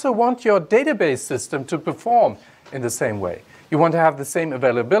you also want your database system to perform in the same way. You want to have the same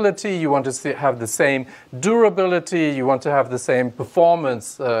availability, you want to have the same durability, you want to have the same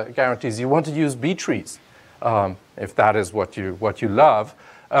performance guarantees, you want to use B-trees, if that is what you love,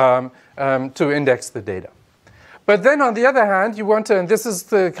 to index the data. But then on the other hand, you want to, and this is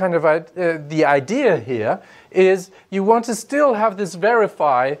the kind of the idea here, is you want to still have this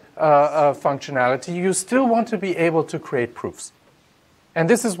verify functionality. You still want to be able to create proofs. And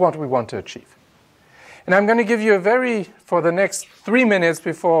this is what we want to achieve. And I'm going to give you for the next 3 minutes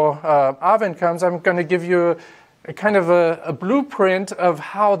before Arvind comes, I'm going to give you a kind of a blueprint of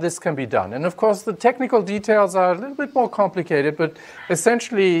how this can be done. And of course, the technical details are a little bit more complicated, but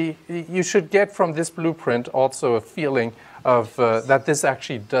essentially, you should get from this blueprint also a feeling of that this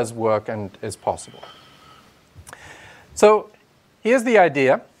actually does work and is possible. So here's the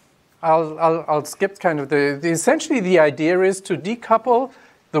idea. I'll skip kind of essentially the idea is to decouple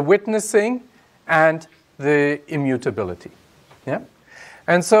the witnessing and the immutability. Yeah?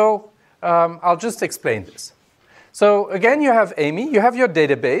 And so I'll just explain this. So again, you have Amy. You have your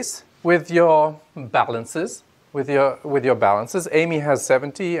database with your balances. With your balances, Amy has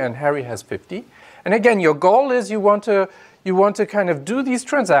 70 and Harry has 50. And again, your goal is you want to kind of do these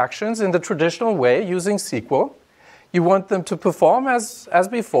transactions in the traditional way using SQL. You want them to perform as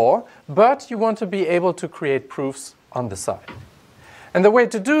before, but you want to be able to create proofs on the side. And the way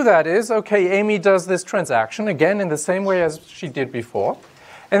to do that is, okay, Amy does this transaction again in the same way as she did before.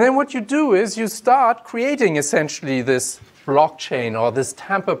 And then what you do is you start creating essentially this blockchain or this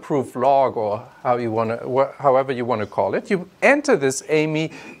tamper-proof log or however you want to call it. You enter this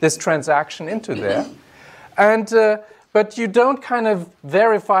Amy, this transaction into there, and but you don't kind of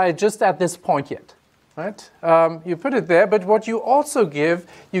verify just at this point yet, right? You put it there, but what you also give,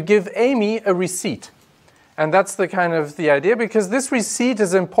 you give Amy a receipt. And that's the kind of the idea, because this receipt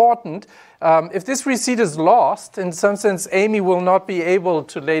is important. If this receipt is lost, in some sense, Amy will not be able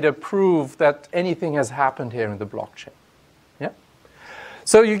to later prove that anything has happened here in the blockchain. Yeah?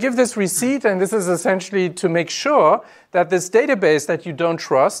 So you give this receipt, and this is essentially to make sure that this database that you don't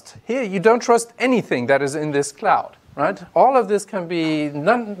trust, here you don't trust anything that is in this cloud. Right? All of this can be,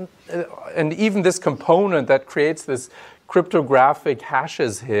 and even this component that creates this cryptographic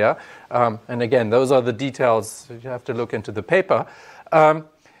hashes here, and again, those are the details, you have to look into the paper,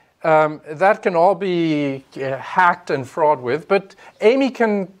 that can all be hacked and fraud with, but Amy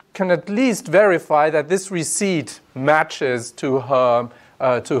can at least verify that this receipt matches to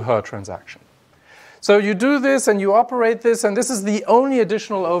her transaction. So you do this and you operate this, and this is the only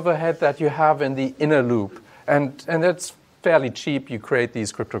additional overhead that you have in the inner loop. And that's fairly cheap. You create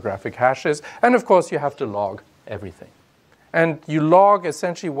these cryptographic hashes. And of course, you have to log everything. And you log,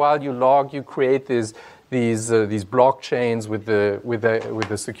 essentially, while you log, you create these blockchains with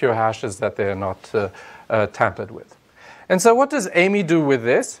the secure hashes that they're not tampered with. And so what does Amy do with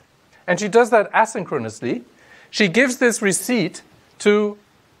this? And she does that asynchronously. She gives this receipt to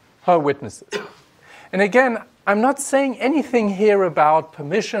her witnesses. And again, I'm not saying anything here about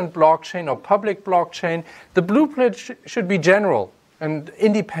permissioned blockchain or public blockchain. The blueprint should be general and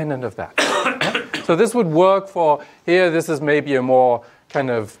independent of that. Yeah? So this would work for here. This is maybe a more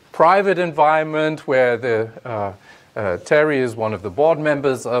kind of private environment where Terry is one of the board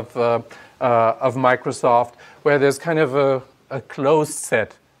members of Microsoft, where there's kind of a closed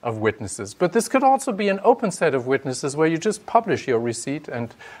set of witnesses. But this could also be an open set of witnesses where you just publish your receipt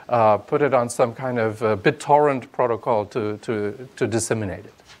and put it on some kind of BitTorrent protocol to disseminate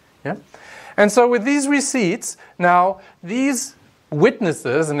it. Yeah? And so with these receipts, now these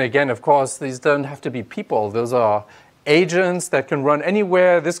witnesses, and again, of course, these don't have to be people. Those are agents that can run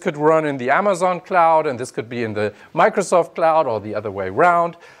anywhere. This could run in the Amazon cloud, and this could be in the Microsoft cloud or the other way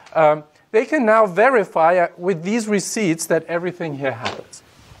around. They can now verify with these receipts that everything here happens.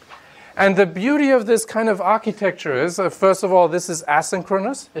 And the beauty of this kind of architecture is, first of all, this is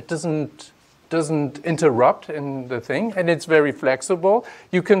asynchronous. It doesn't interrupt in the thing, and it's very flexible.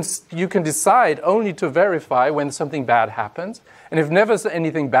 You can decide only to verify when something bad happens. And if never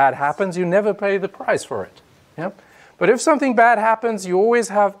anything bad happens, you never pay the price for it. Yeah? But if something bad happens, you always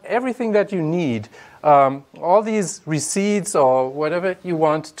have everything that you need, all these receipts or whatever you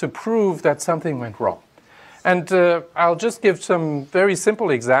want to prove that something went wrong. And I'll just give some very simple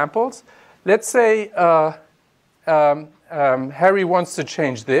examples. Let's say Harry wants to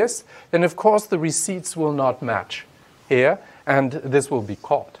change this. Then, of course, the receipts will not match here, and this will be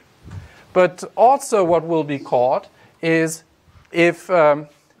caught. But also what will be caught is if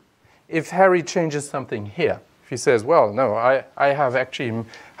Harry changes something here. If he says, well, no, I have actually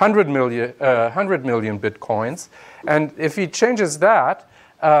 100 million Bitcoins. And if he changes that,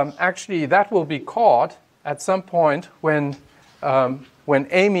 actually that will be caught at some point when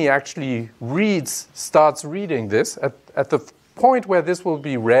Amy actually starts reading this, at the point where this will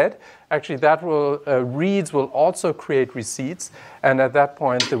be read, actually that reads will also create receipts, and at that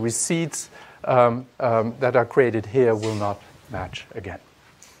point the receipts that are created here will not match again.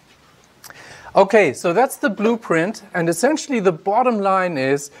 Okay, so that's the blueprint, and essentially the bottom line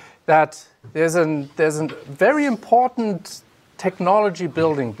is that there's a very important technology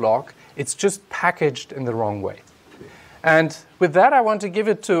building block. It's just packaged in the wrong way. And with that, I want to give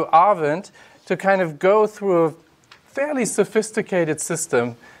it to Arvind to kind of go through a fairly sophisticated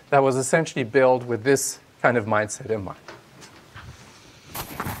system that was essentially built with this kind of mindset in mind.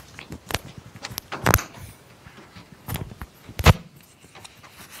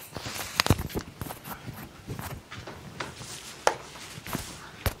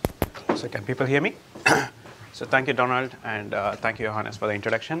 can people hear me? So thank you, Donald, and thank you, Johannes, for the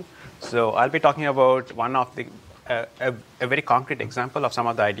introduction. So I'll be talking about one of the a very concrete example of some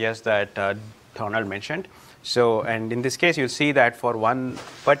of the ideas that Donald mentioned. So, and in this case, you'll see that for one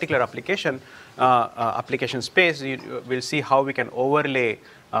particular application, application space, we'll see how we can overlay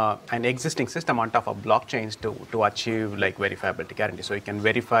an existing system on top of blockchains to achieve like verifiability guarantee. So you can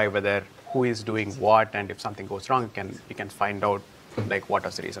verify whether who is doing what, and if something goes wrong, you can find out like what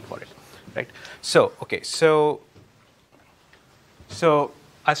was the reason for it, right? So okay, so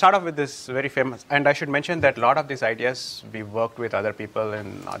I'll start off with this very famous, and I should mention that a lot of these ideas we worked with other people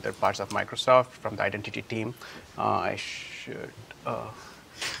in other parts of Microsoft from the identity team. I should.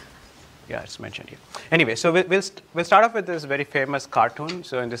 Yeah, it's mentioned here. Anyway, so we'll start off with this very famous cartoon.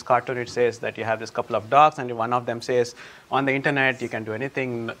 So in this cartoon, it says that you have this couple of dogs, and one of them says, on the internet, you can do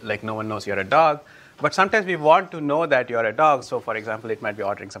anything, like no one knows you're a dog. But sometimes we want to know that you're a dog. So for example, it might be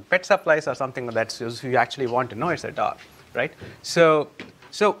ordering some pet supplies or something that you actually want to know it's a dog, right? So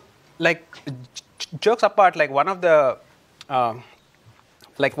like jokes apart, like one of the one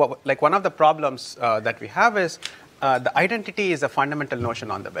of the problems that we have is the identity is a fundamental notion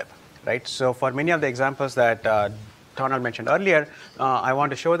on the web. Right. So for many of the examples that Donald mentioned earlier, I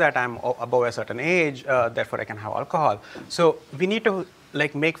want to show that I'm above a certain age, therefore I can have alcohol. So we need to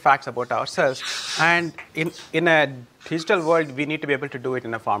like make facts about ourselves, and in a digital world, we need to be able to do it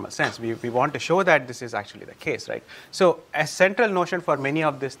in a formal sense. We want to show that this is actually the case, right? So a central notion for many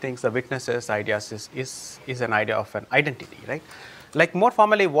of these things, the witnesses ideas, is an idea of an identity, right? Like more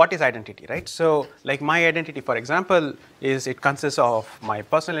formally, what is identity, right? So like my identity, for example, it consists of my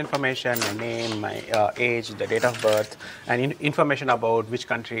personal information, my name, my age, the date of birth, and information about which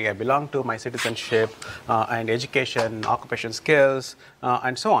country I belong to, my citizenship, and education, occupation skills,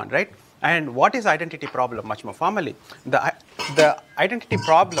 and so on, right? And what is identity problem much more formally? The identity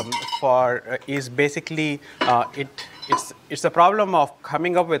problem is basically it's a problem of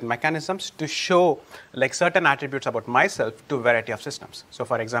coming up with mechanisms to show like certain attributes about myself to a variety of systems. So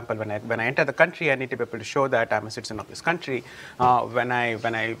for example, when I enter the country, I need to be able to show that I'm a citizen of this country. When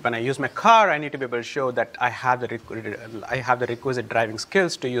I use my car, I need to be able to show that I have the requisite driving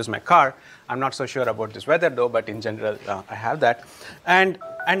skills to use my car. I'm not so sure about this weather though, but in general, I have that. And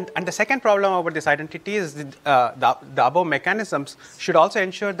the second problem about this identity is the above mechanisms should also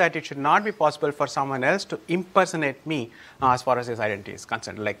ensure that it should not be possible for someone else to impersonate me as far as his identity is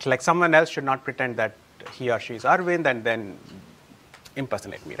concerned. Like someone else should not pretend that he or she is Arvind and then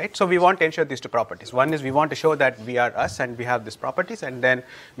impersonate me, right? So we want to ensure these two properties. One is we want to show that we are us and we have these properties, and then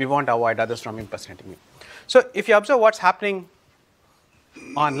we want to avoid others from impersonating me. So if you observe what's happening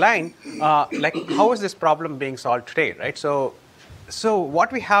online, like how is this problem being solved today, right? So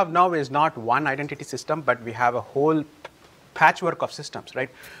what we have now is not one identity system, but we have a whole patchwork of systems, right?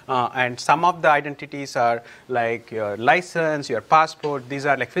 And some of the identities are like your license, your passport. These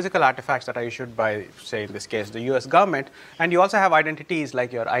are like physical artifacts that are issued by, say in this case, the US government. And you also have identities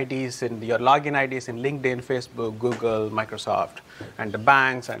like your IDs and your login IDs in LinkedIn, Facebook, Google, Microsoft, and the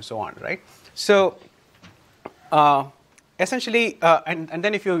banks, and so on, right? So essentially, and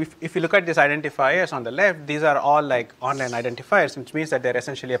then if you look at these identifiers on the left, these are all like online identifiers, which means that they're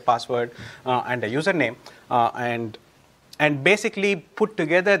essentially a password and a username, and basically put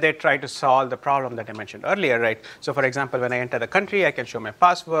together, they try to solve the problem that I mentioned earlier, right? So for example, when I enter the country, I can show my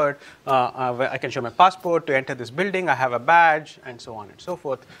password, I can show my passport. To enter this building, I have a badge, and so on and so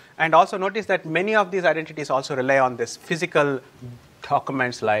forth. And also notice that many of these identities also rely on this physical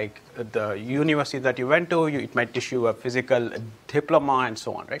documents, like the university that you went to, it might issue a physical diploma and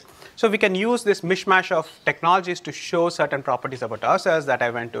so on, right? So we can use this mishmash of technologies to show certain properties about ourselves, that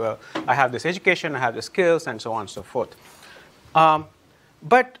I have this education, I have the skills, and so on and so forth.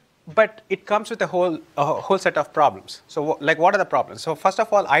 But it comes with a whole set of problems. So like what are the problems? So first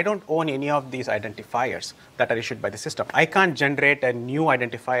of all, I don't own any of these identifiers that are issued by the system. I can't generate a new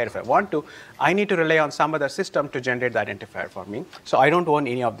identifier if I want to. I need to rely on some other system to generate the identifier for me. So I don't own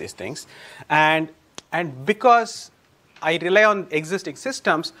any of these things. And because I rely on existing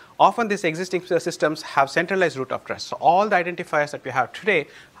systems, often these existing systems have centralized root of trust. So all the identifiers that we have today,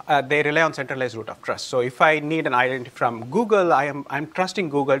 they rely on centralized root of trust. So if I need an identity from Google, I'm trusting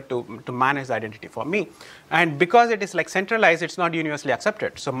Google to manage the identity for me. And because it is like centralized, it's not universally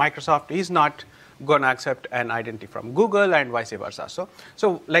accepted. So Microsoft is not going to accept an identity from Google, and vice versa.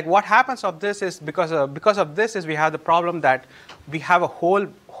 So like what happens of this is because of this is we have the problem that we have a whole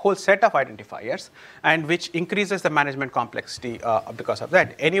set of identifiers, and which increases the management complexity because of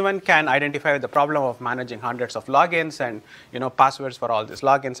that. Anyone can identify the problem of managing hundreds of logins and passwords for all these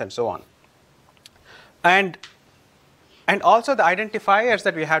logins and so on. And And also the identifiers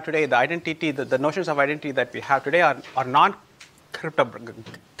that we have today, the identity, the notions of identity that we have today are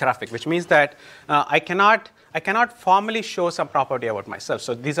non-cryptographic, which means that I cannot formally show some property about myself.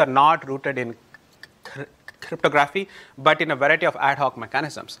 So these are not rooted in cryptography, but in a variety of ad hoc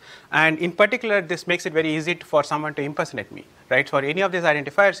mechanisms. And in particular, this makes it very easy for someone to impersonate me, right? For any of these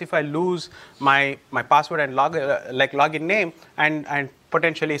identifiers, if I lose my password and login name and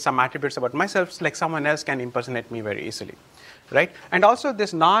potentially some attributes about myself, like someone else can impersonate me very easily, right? And also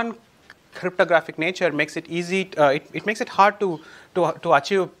this non-cryptographic nature makes it easy. It makes it hard to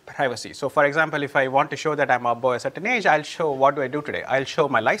achieve privacy. So, for example, if I want to show that I'm above a certain age, I'll show, what do I do today? I'll show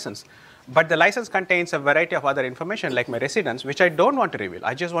my license. But the license contains a variety of other information like my residence, which I don't want to reveal.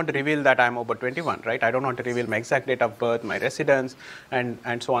 I just want to reveal that I'm over 21, right? I don't want to reveal my exact date of birth, my residence, and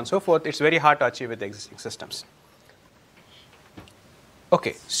so on and so forth. It's very hard to achieve with the existing systems.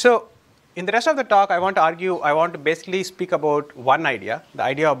 Okay, so in the rest of the talk, I want to basically speak about one idea, the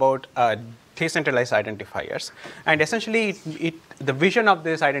idea about decentralized identifiers. And essentially, the vision of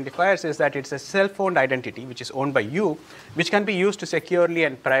these identifiers is that it's a self-owned identity, which is owned by you, which can be used to securely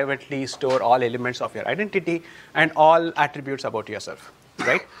and privately store all elements of your identity and all attributes about yourself,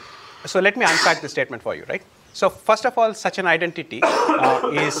 right? So let me unpack this statement for you, right? So first of all, such an identity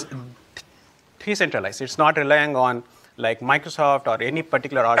is decentralized. It's not relying on like Microsoft or any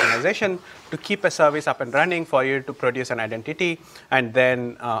particular organization to keep a service up and running for you to produce an identity and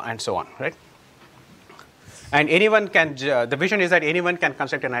then and so on, right? And anyone can, the vision is that anyone can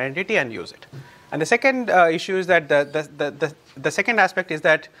construct an identity and use it. And the second issue is that the second aspect is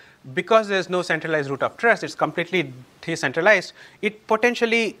that because there's no centralized root of trust, it's completely decentralized, it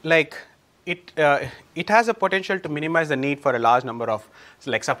potentially it has a potential to minimize the need for a large number of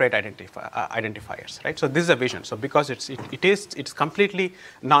like separate identifiers, right? So this is a vision. So because it's completely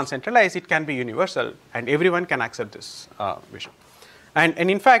non-centralized, it can be universal, and everyone can accept this vision. And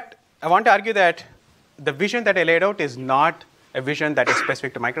in fact, I want to argue that the vision that I laid out is not a vision that is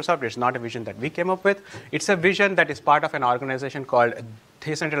specific to Microsoft. It's not a vision that we came up with. It's a vision that is part of an organization called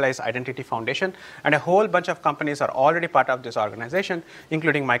Decentralized Identity Foundation, and a whole bunch of companies are already part of this organization,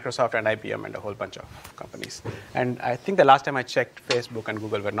 including Microsoft and IBM and a whole bunch of companies. And I think the last time I checked, Facebook and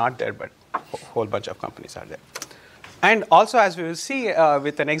Google were not there, but a whole bunch of companies are there. And also, as we will see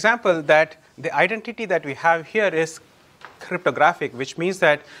with an example, that the identity that we have here is cryptographic, which means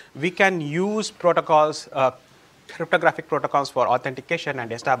that we can use protocols, cryptographic protocols for authentication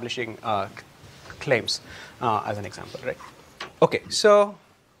and establishing claims, as an example, right? Okay, so,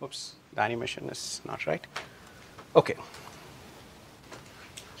 oops, the animation is not right. Okay.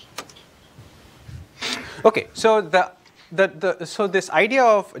 Okay, so so this idea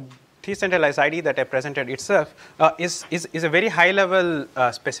of decentralized ID that I presented itself is a very high-level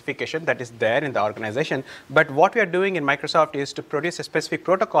specification that is there in the organization. But what we are doing in Microsoft is to produce a specific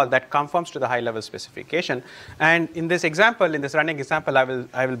protocol that conforms to the high-level specification. And in this example, in this running example,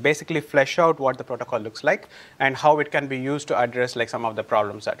 I will basically flesh out what the protocol looks like and how it can be used to address like some of the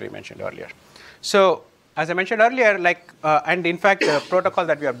problems that we mentioned earlier. So as I mentioned earlier, and in fact, the protocol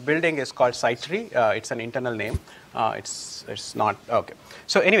that we are building is called Sitetree. It's an internal name. It's not okay.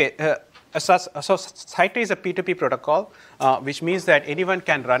 So anyway, so Sitetree is a P2P protocol, which means that anyone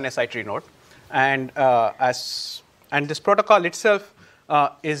can run a Sitetree node, and this protocol itself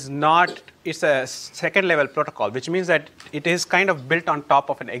is not. It's a second-level protocol, which means that it is kind of built on top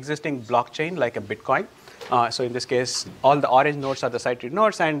of an existing blockchain, like a Bitcoin. So in this case, all the orange nodes are the Sitetree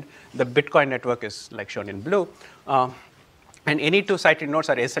nodes, and the Bitcoin network is like shown in blue. And any two Sitetree nodes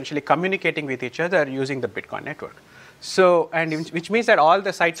are essentially communicating with each other using the Bitcoin network. So, which means that all the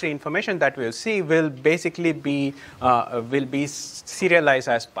Sitetree information that we'll see will basically be serialized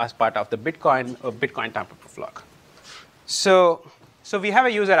as part of the Bitcoin tamper-proof lock. So we have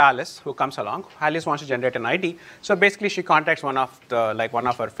a user, Alice, who comes along. Alice wants to generate an ID. So basically, she contacts one of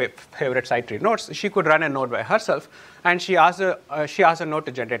her favorite Sitetree nodes. She could run a node by herself, and she asks a node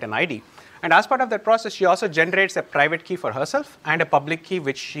to generate an ID. And as part of that process, she also generates a private key for herself and a public key,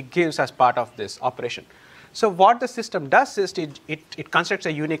 which she gives as part of this operation. So what the system does is it constructs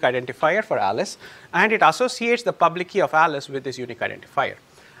a unique identifier for Alice, and it associates the public key of Alice with this unique identifier.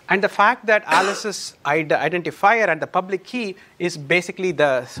 And the fact that Alice's identifier and the public key is basically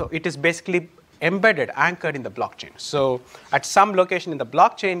it is basically embedded, anchored in the blockchain. So at some location in the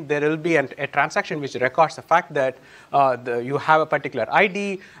blockchain, there will be a transaction which records the fact that you have a particular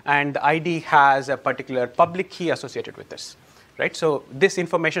ID, and the ID has a particular public key associated with this. Right? So this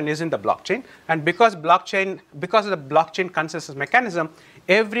information is in the blockchain, and because of the blockchain consensus mechanism,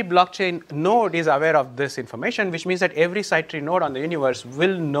 every blockchain node is aware of this information, which means that every site tree node on the universe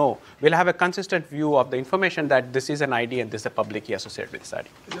will have a consistent view of the information that this is an ID and this is a public key associated with this ID.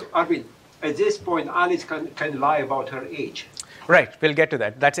 Arvind, at this point, Alice can lie about her age. Right, we'll get to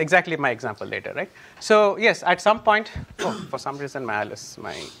that. That's exactly my example later, right? So yes, at some point, for some reason my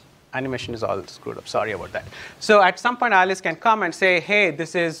animation is all screwed up. Sorry about that. So at some point, Alice can come and say, hey,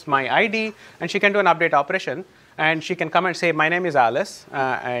 this is my ID, and she can do an update operation. And she can come and say, my name is Alice,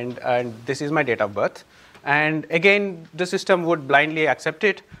 and this is my date of birth. And again, the system would blindly accept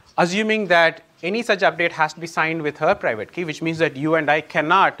it, assuming that any such update has to be signed with her private key, which means that you and I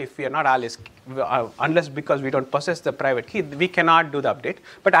cannot, if we are not Alice, unless because we don't possess the private key, we cannot do the update.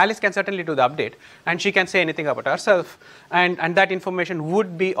 But Alice can certainly do the update, and she can say anything about herself, and that information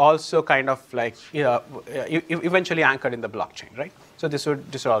would be also kind of like eventually anchored in the blockchain, right? So this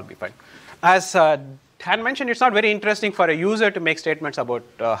would all be fine. As Dan mentioned, it's not very interesting for a user to make statements about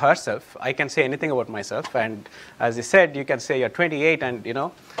herself. I can say anything about myself, and as he said, you can say you're 28, and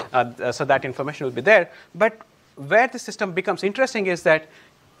so that information will be there. But where the system becomes interesting is that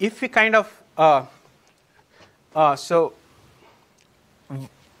if we kind of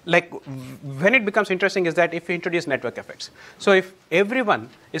when it becomes interesting is that if we introduce network effects. So if everyone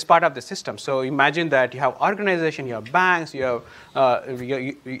is part of the system, so imagine that you have organization, you have banks, you have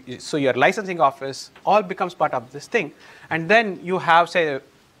so your licensing office all becomes part of this thing, and then you have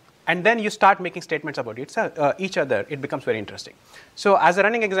and then you start making statements about each other. It becomes very interesting. So as a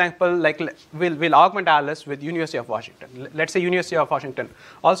running example, like we'll augment Alice with University of Washington. Let's say University of Washington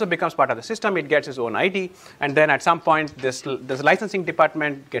also becomes part of the system. It gets its own ID, and then at some point this licensing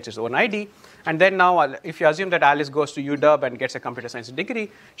department gets its own ID. And then now, if you assume that Alice goes to UW and gets a computer science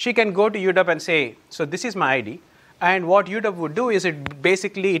degree, she can go to UW and say, so this is my ID. And what UW would do is it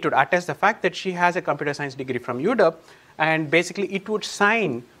would attest the fact that she has a computer science degree from UW, and basically it would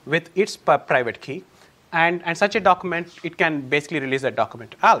sign with its private key. And such a document, it can basically release that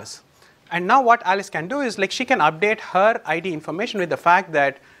document to Alice. And now what Alice can do is she can update her ID information with the fact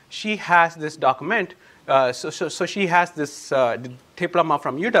that she has this document. So she has this diploma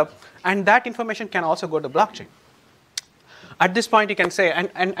from UW, and that information can also go to blockchain. At this point, you can say,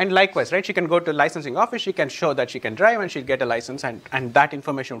 and likewise, right? She can go to licensing office, she can show that she can drive, and she'll get a license, and that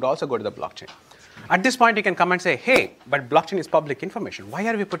information would also go to the blockchain. At this point, you can come and say, hey, but blockchain is public information. Why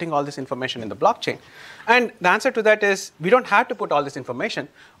are we putting all this information in the blockchain? And the answer to that is, we don't have to put all this information.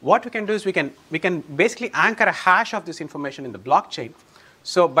 What we can do is we can basically anchor a hash of this information in the blockchain.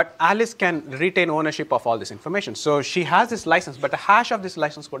 So, but Alice can retain ownership of all this information. So she has this license, but the hash of this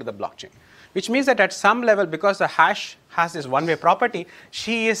license go to the blockchain, which means that at some level, because the hash has this one-way property,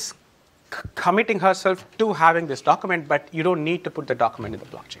 she is committing herself to having this document, but you don't need to put the document in the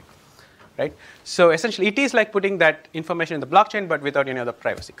blockchain, right? So essentially, it is like putting that information in the blockchain, but without any other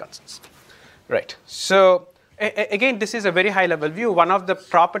privacy concerns, right? So again, this is a very high-level view. One of the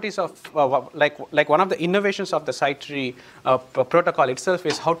properties of, like one of the innovations of the site tree protocol itself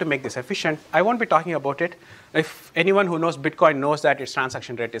is how to make this efficient. I won't be talking about it. If anyone who knows Bitcoin knows that its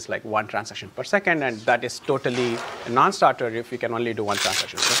transaction rate is like 1 transaction per second, and that is totally a non-starter if you can only do 1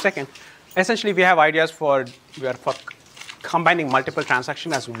 transaction per second. Essentially, we have ideas for combining multiple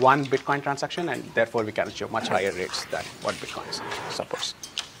transactions as one Bitcoin transaction, and therefore we can achieve much higher rates than what Bitcoin supports.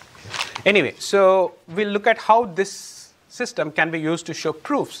 Anyway, so we'll look at how this system can be used to show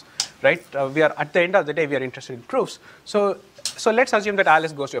proofs, right? We are at the end of the day, we are interested in proofs. So let's assume that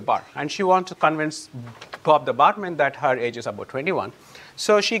Alice goes to a bar, and she wants to convince Bob the barman that her age is about 21.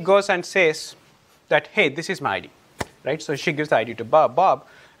 So she goes and says that, hey, this is my ID, right? So she gives the ID to Bob.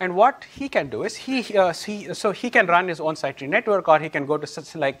 And what he can do is he can run his own site tree network, or he can go to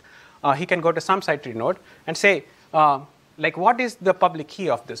some site tree node and say, what is the public key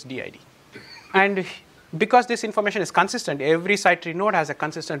of this DID? And because this information is consistent, every site tree node has a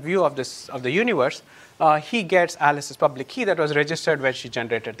consistent view of the universe. He gets Alice's public key that was registered when she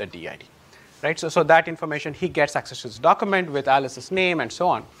generated the DID, right? So that information, he gets access to this document with Alice's name and so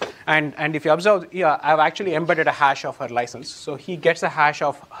on. And if you observe, I've actually embedded a hash of her license. So he gets a hash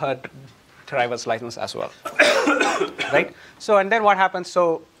of her driver's license as well, right? So and then what happens?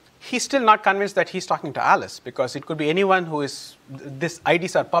 So he's still not convinced that he's talking to Alice, because it could be anyone who is, this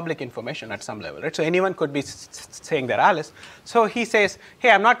IDs are public information at some level, right? So anyone could be saying they're Alice. So he says,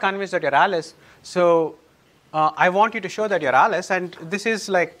 hey, I'm not convinced that you're Alice, so I want you to show that you're Alice. And this is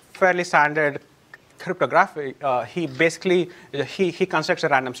like fairly standard cryptography. He basically, he constructs a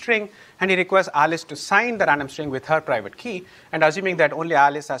random string, and he requires Alice to sign the random string with her private key. And assuming that only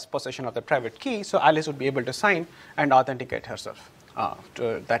Alice has possession of the private key, so Alice would be able to sign and authenticate herself.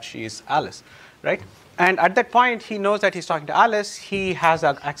 That she is Alice. right? And at that point, he knows that he's talking to Alice. He has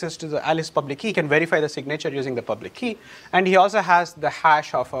access to the Alice public key. He can verify the signature using the public key. And he also has the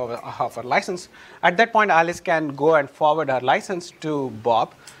hash of our license. At that point, Alice can go and forward her license to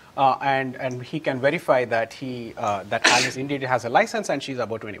Bob. And he can verify that that Alice indeed has a license and she's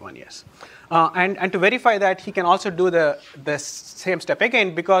about 21 years. And to verify that, he can also do the same step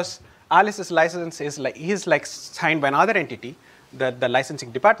again, because Alice's license is like signed by another entity, the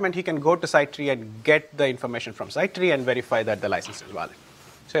licensing department. He can go to site tree and get the information from site tree and verify that the license is valid.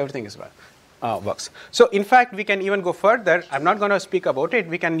 So everything is works. So in fact, we can even go further. I'm not going to speak about it.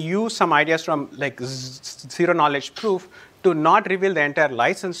 We can use some ideas from like zero knowledge proof to not reveal the entire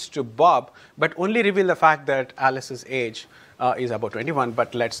license to Bob, but only reveal the fact that Alice's age is about 21.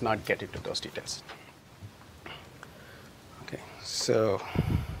 But let's not get into those details.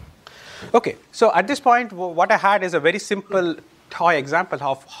 Okay, so at this point, what I had is a very simple toy example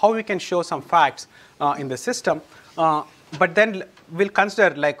of how we can show some facts in the system. But then we'll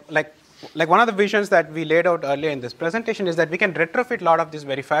consider like one of the visions that we laid out earlier in this presentation is that we can retrofit a lot of this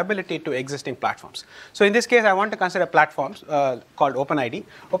verifiability to existing platforms. So in this case, I want to consider platforms called OpenID.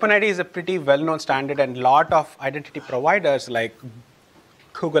 OpenID is a pretty well-known standard, and a lot of identity providers like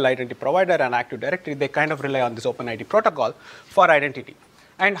Google Identity Provider and Active Directory, they kind of rely on this OpenID protocol for identity.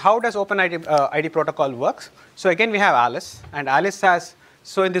 And how does OpenID ID protocol works? So again, we have Alice, and Alice has,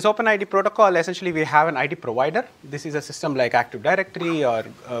 so in this OpenID protocol, essentially we have an ID provider. This is a system like Active Directory or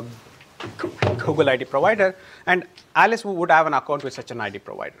Google ID provider, and Alice would have an account with such an ID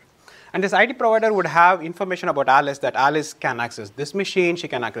provider. And this ID provider would have information about Alice, that Alice can access this machine, she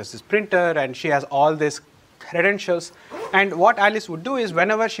can access this printer, and she has all these credentials. And what Alice would do is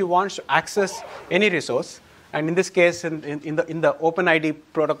whenever she wants to access any resource, and in this case, in the OpenID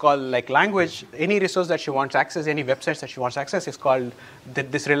protocol like language, any resource that she wants to access, any websites that she wants to access is called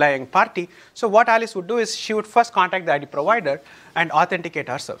this relying party. So what Alice would do is she would first contact the ID provider and authenticate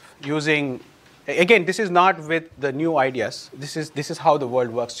herself using, again, this is not with the new ideas. This is how the world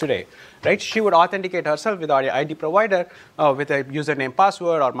works today, right? She would authenticate herself with our ID provider with a username,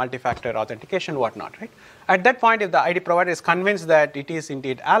 password, or multi-factor authentication, whatnot, right? At that point, if the ID provider is convinced that it is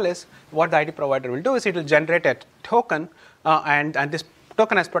indeed Alice, what the ID provider will do is it will generate a token, and this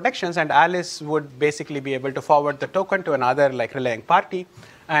token has protections, and Alice would basically be able to forward the token to another like relying party,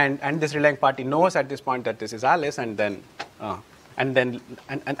 and this relying party knows at this point that this is Alice, and then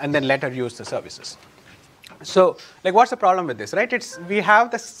let her use the services. So, like, what's the problem with this, right? We have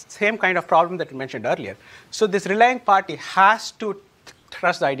the same kind of problem that we mentioned earlier. So this relying party has to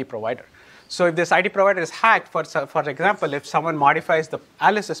trust the ID provider. So if this ID provider is hacked, for example, if someone modifies the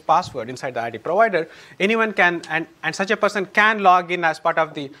Alice's password inside the ID provider, anyone can, and such a person can log in as part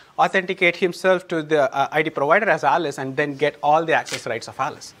of the authenticate himself to the ID provider as Alice and then get all the access rights of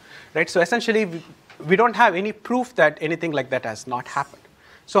Alice, right? So essentially, we don't have any proof that anything like that has not happened.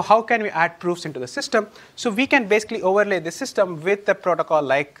 So how can we add proofs into the system? So we can basically overlay the system with the protocol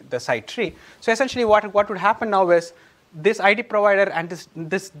like the site tree. So essentially, what would happen now is this ID provider and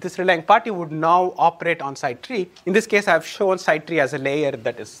this relying party would now operate on site tree. In this case, I've shown site tree as a layer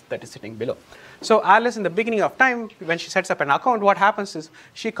that is sitting below. So Alice, in the beginning of time, when she sets up an account, what happens is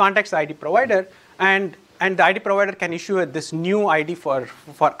she contacts the ID provider, and the ID provider can issue this new ID for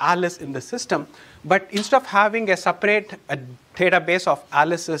Alice in the system. But instead of having a separate database of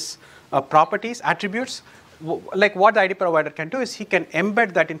Alice's properties, attributes, like what the ID provider can do is he can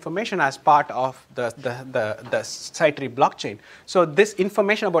embed that information as part of the site tree blockchain. So this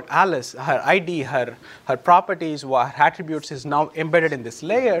information about Alice, her ID, her properties, her attributes is now embedded in this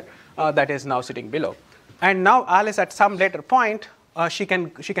layer that is now sitting below. And now Alice, at some later point, she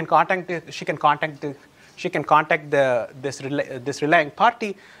can contact this relying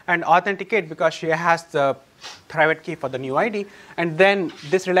party and authenticate because she has the private key for the new ID, and then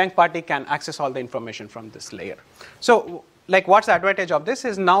this relying party can access all the information from this layer. So, like, what's the advantage of this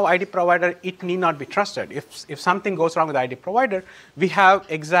is now ID provider, it need not be trusted. If something goes wrong with the ID provider, we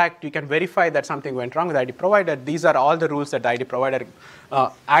can verify that something went wrong with the ID provider. These are all the rules that the ID provider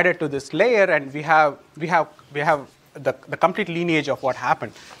added to this layer, and we have the complete lineage of what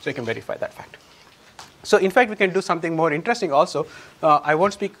happened, so you can verify that fact. So in fact, we can do something more interesting also. I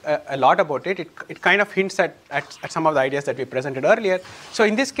won't speak a lot about it. It kind of hints at some of the ideas that we presented earlier. So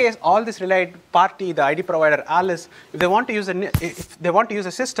in this case, all this related party, the ID provider Alice, if they want to use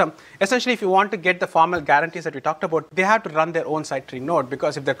a system, essentially if you want to get the formal guarantees that we talked about, they have to run their own site tree node,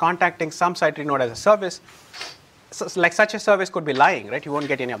 because if they're contacting some site tree node as a service, like such a service could be lying, right? You won't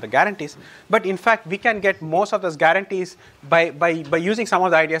get any of the guarantees. But in fact, we can get most of those guarantees by using some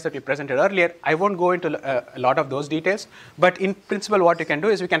of the ideas that we presented earlier. I won't go into a lot of those details. But in principle, what you can do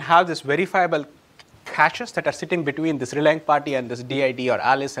is we can have this verifiable caches that are sitting between this relying party and this DID or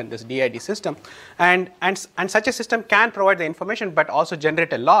Alice and this DID system. And such a system can provide the information, but also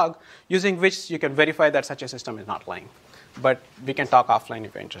generate a log using which you can verify that such a system is not lying. But we can talk offline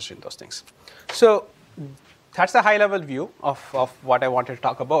if you're interested in those things. So that's the high-level view of what I wanted to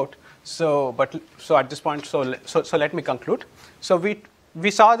talk about. So at this point, so let me conclude. So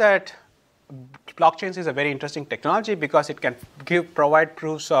we saw that blockchains is a very interesting technology because it can provide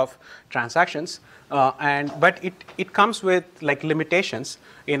proofs of transactions, but it comes with like limitations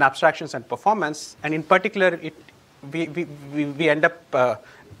in abstractions and performance, and in particular, we end up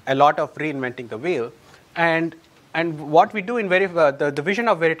a lot of reinventing the wheel, and what we do in the vision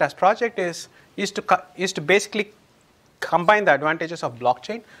of Veritas project is to basically combine the advantages of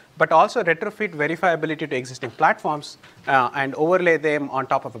blockchain, but also retrofit verifiability to existing platforms and overlay them on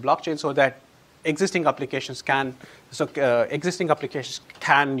top of a blockchain so that existing applications can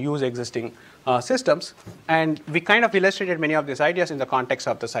use existing systems. And we kind of illustrated many of these ideas in the context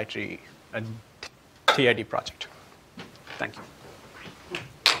of the Sitetree TID project. Thank you.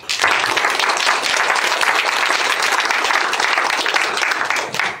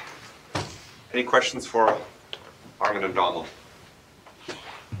 Any questions for Arvind and Donald?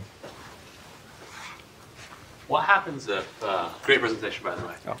 What happens if, great presentation by the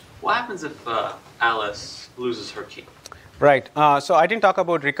way, what happens if Alice loses her key? Right, so I didn't talk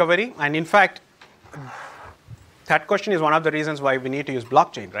about recovery, and in fact, that question is one of the reasons why we need to use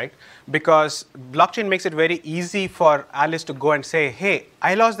blockchain, right? Because blockchain makes it very easy for Alice to go and say, hey,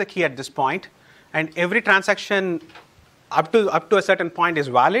 I lost the key at this point, and every transaction up to a certain point is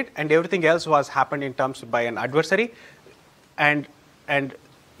valid, and everything else was happened in terms by an adversary, and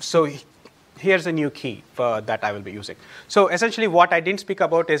so here's a new key that I will be using. So essentially, what I didn't speak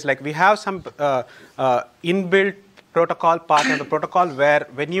about is like we have some inbuilt protocol part of the protocol where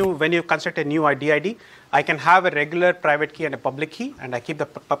when you construct a new DID, I can have a regular private key and a public key, and I keep the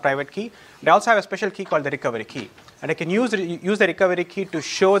private key. And I also have a special key called the recovery key. And I can use the recovery key to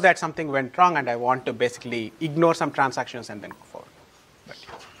show that something went wrong and I want to basically ignore some transactions and then go forward. Right.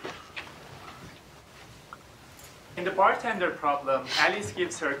 In the bartender problem, Alice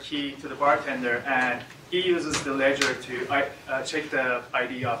gives her key to the bartender and he uses the ledger to check the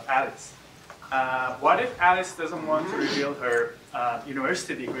ID of Alice. What if Alice doesn't want to reveal her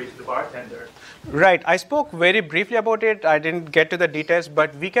university degree to the bartender? Right. I spoke very briefly about it. I didn't get to the details,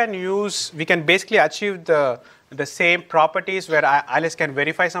 but we can basically achieve the same properties where Alice can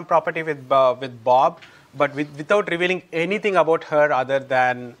verify some property with Bob, but without revealing anything about her other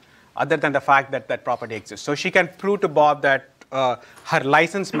than the fact that that property exists. So she can prove to Bob that her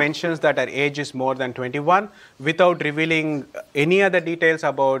license mentions that her age is more than 21 without revealing any other details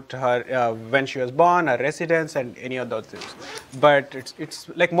about her when she was born, her residence, and any of those things. But it's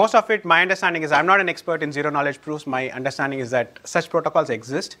like most of it, my understanding is, I'm not an expert in zero-knowledge proofs. My understanding is that such protocols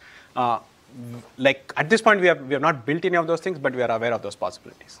exist. Like at this point, we have not built any of those things, but we are aware of those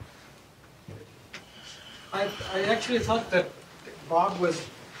possibilities. I actually thought that Bob was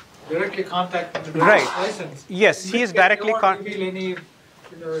directly contacting the license. Yes, he is directly reveal any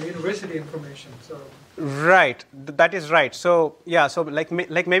university information. So. Right, that is right. So yeah, so like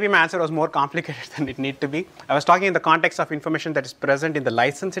maybe my answer was more complicated than it need to be. I was talking in the context of information that is present in the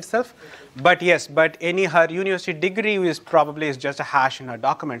license itself. But yes, her university degree is just a hash in her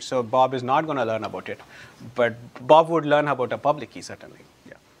document. So Bob is not going to learn about it, but Bob would learn about a public key certainly.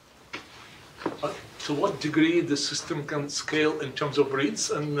 Yeah. To what degree the system can scale in terms of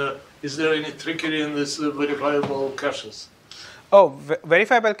reads, and is there any trickery in this verifiable caches? Oh,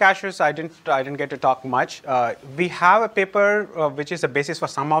 verifiable caches, I didn't get to talk much. We have a paper which is the basis for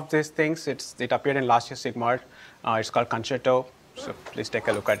some of these things. It appeared in last year's SIGMOD. It's called Concerto, so please take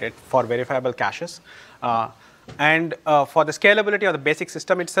a look at it for verifiable caches. And for the scalability of the basic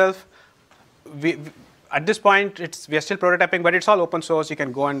system itself, at this point, we are still prototyping, but it's all open source. You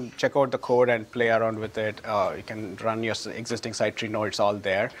can go and check out the code and play around with it. You can run your existing Sitetree node. It's all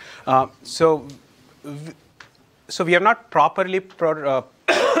there. So we have not properly, we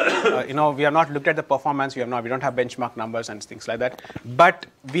have not looked at the performance. We don't have benchmark numbers and things like that. But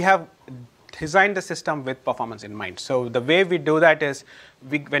we have designed the system with performance in mind. So the way we do that is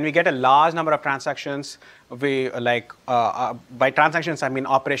when we get a large number of transactions, we by transactions I mean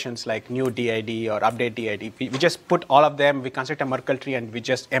operations like new DID or update DID. We just put all of them. We construct a Merkle tree and we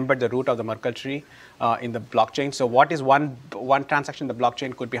just embed the root of the Merkle tree in the blockchain. So what is one transaction in the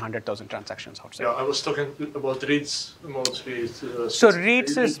blockchain could be 100,000 transactions outside. Yeah, I was talking about reads mostly. So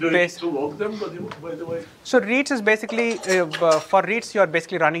reads is to log them, by the way. So reads is basically for reads you are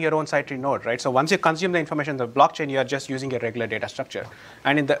basically running your own site tree node, right? So once you consume the information in the blockchain, you are just using a regular data structure.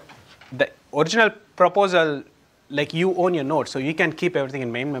 And in the original proposal, like you own your node, so you can keep everything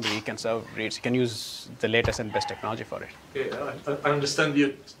in main memory. You can serve reads. You can use the latest and best technology for it. Yeah, I understand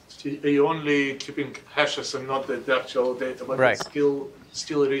you're only keeping hashes and not the actual data, but right. It's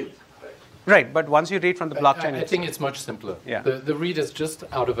still read. Right, but once you read from the blockchain, I think it's much simpler. Yeah. The read is just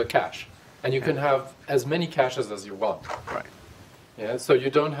out of a cache, and you can have as many caches as you want. Right. Yeah, so you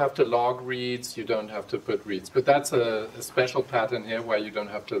don't have to log reads, you don't have to put reads. But that's a special pattern here where you don't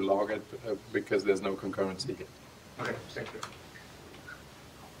have to log it because there's no concurrency here. Okay, thank you.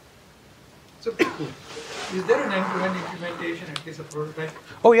 So, is there an end-to-end implementation, at least a prototype?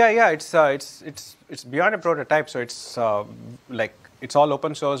 Oh yeah. It's beyond a prototype. So it's it's all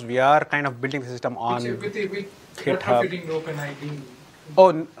open source. We are kind of building the system on with GitHub. retrofitting the OpenID.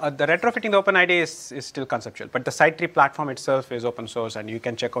 Oh, the retrofitting the OpenID is still conceptual, but the site tree platform itself is open source, and you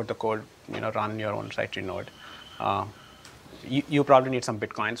can check out the code. Run your own site tree node. You probably need some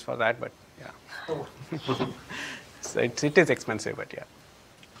bitcoins for that, but yeah. Oh. So it is expensive, but yeah.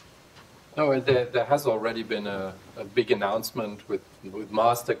 No, there has already been a big announcement with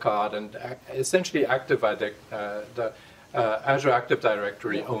MasterCard, and essentially Azure Active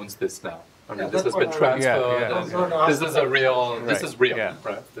Directory owns this now. I mean, this has been transferred. This is a real. Right. This is real, yeah.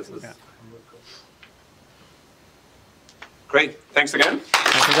 right? This is. Yeah. Great. Thanks again.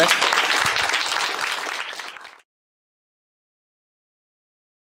 Thank you, guys.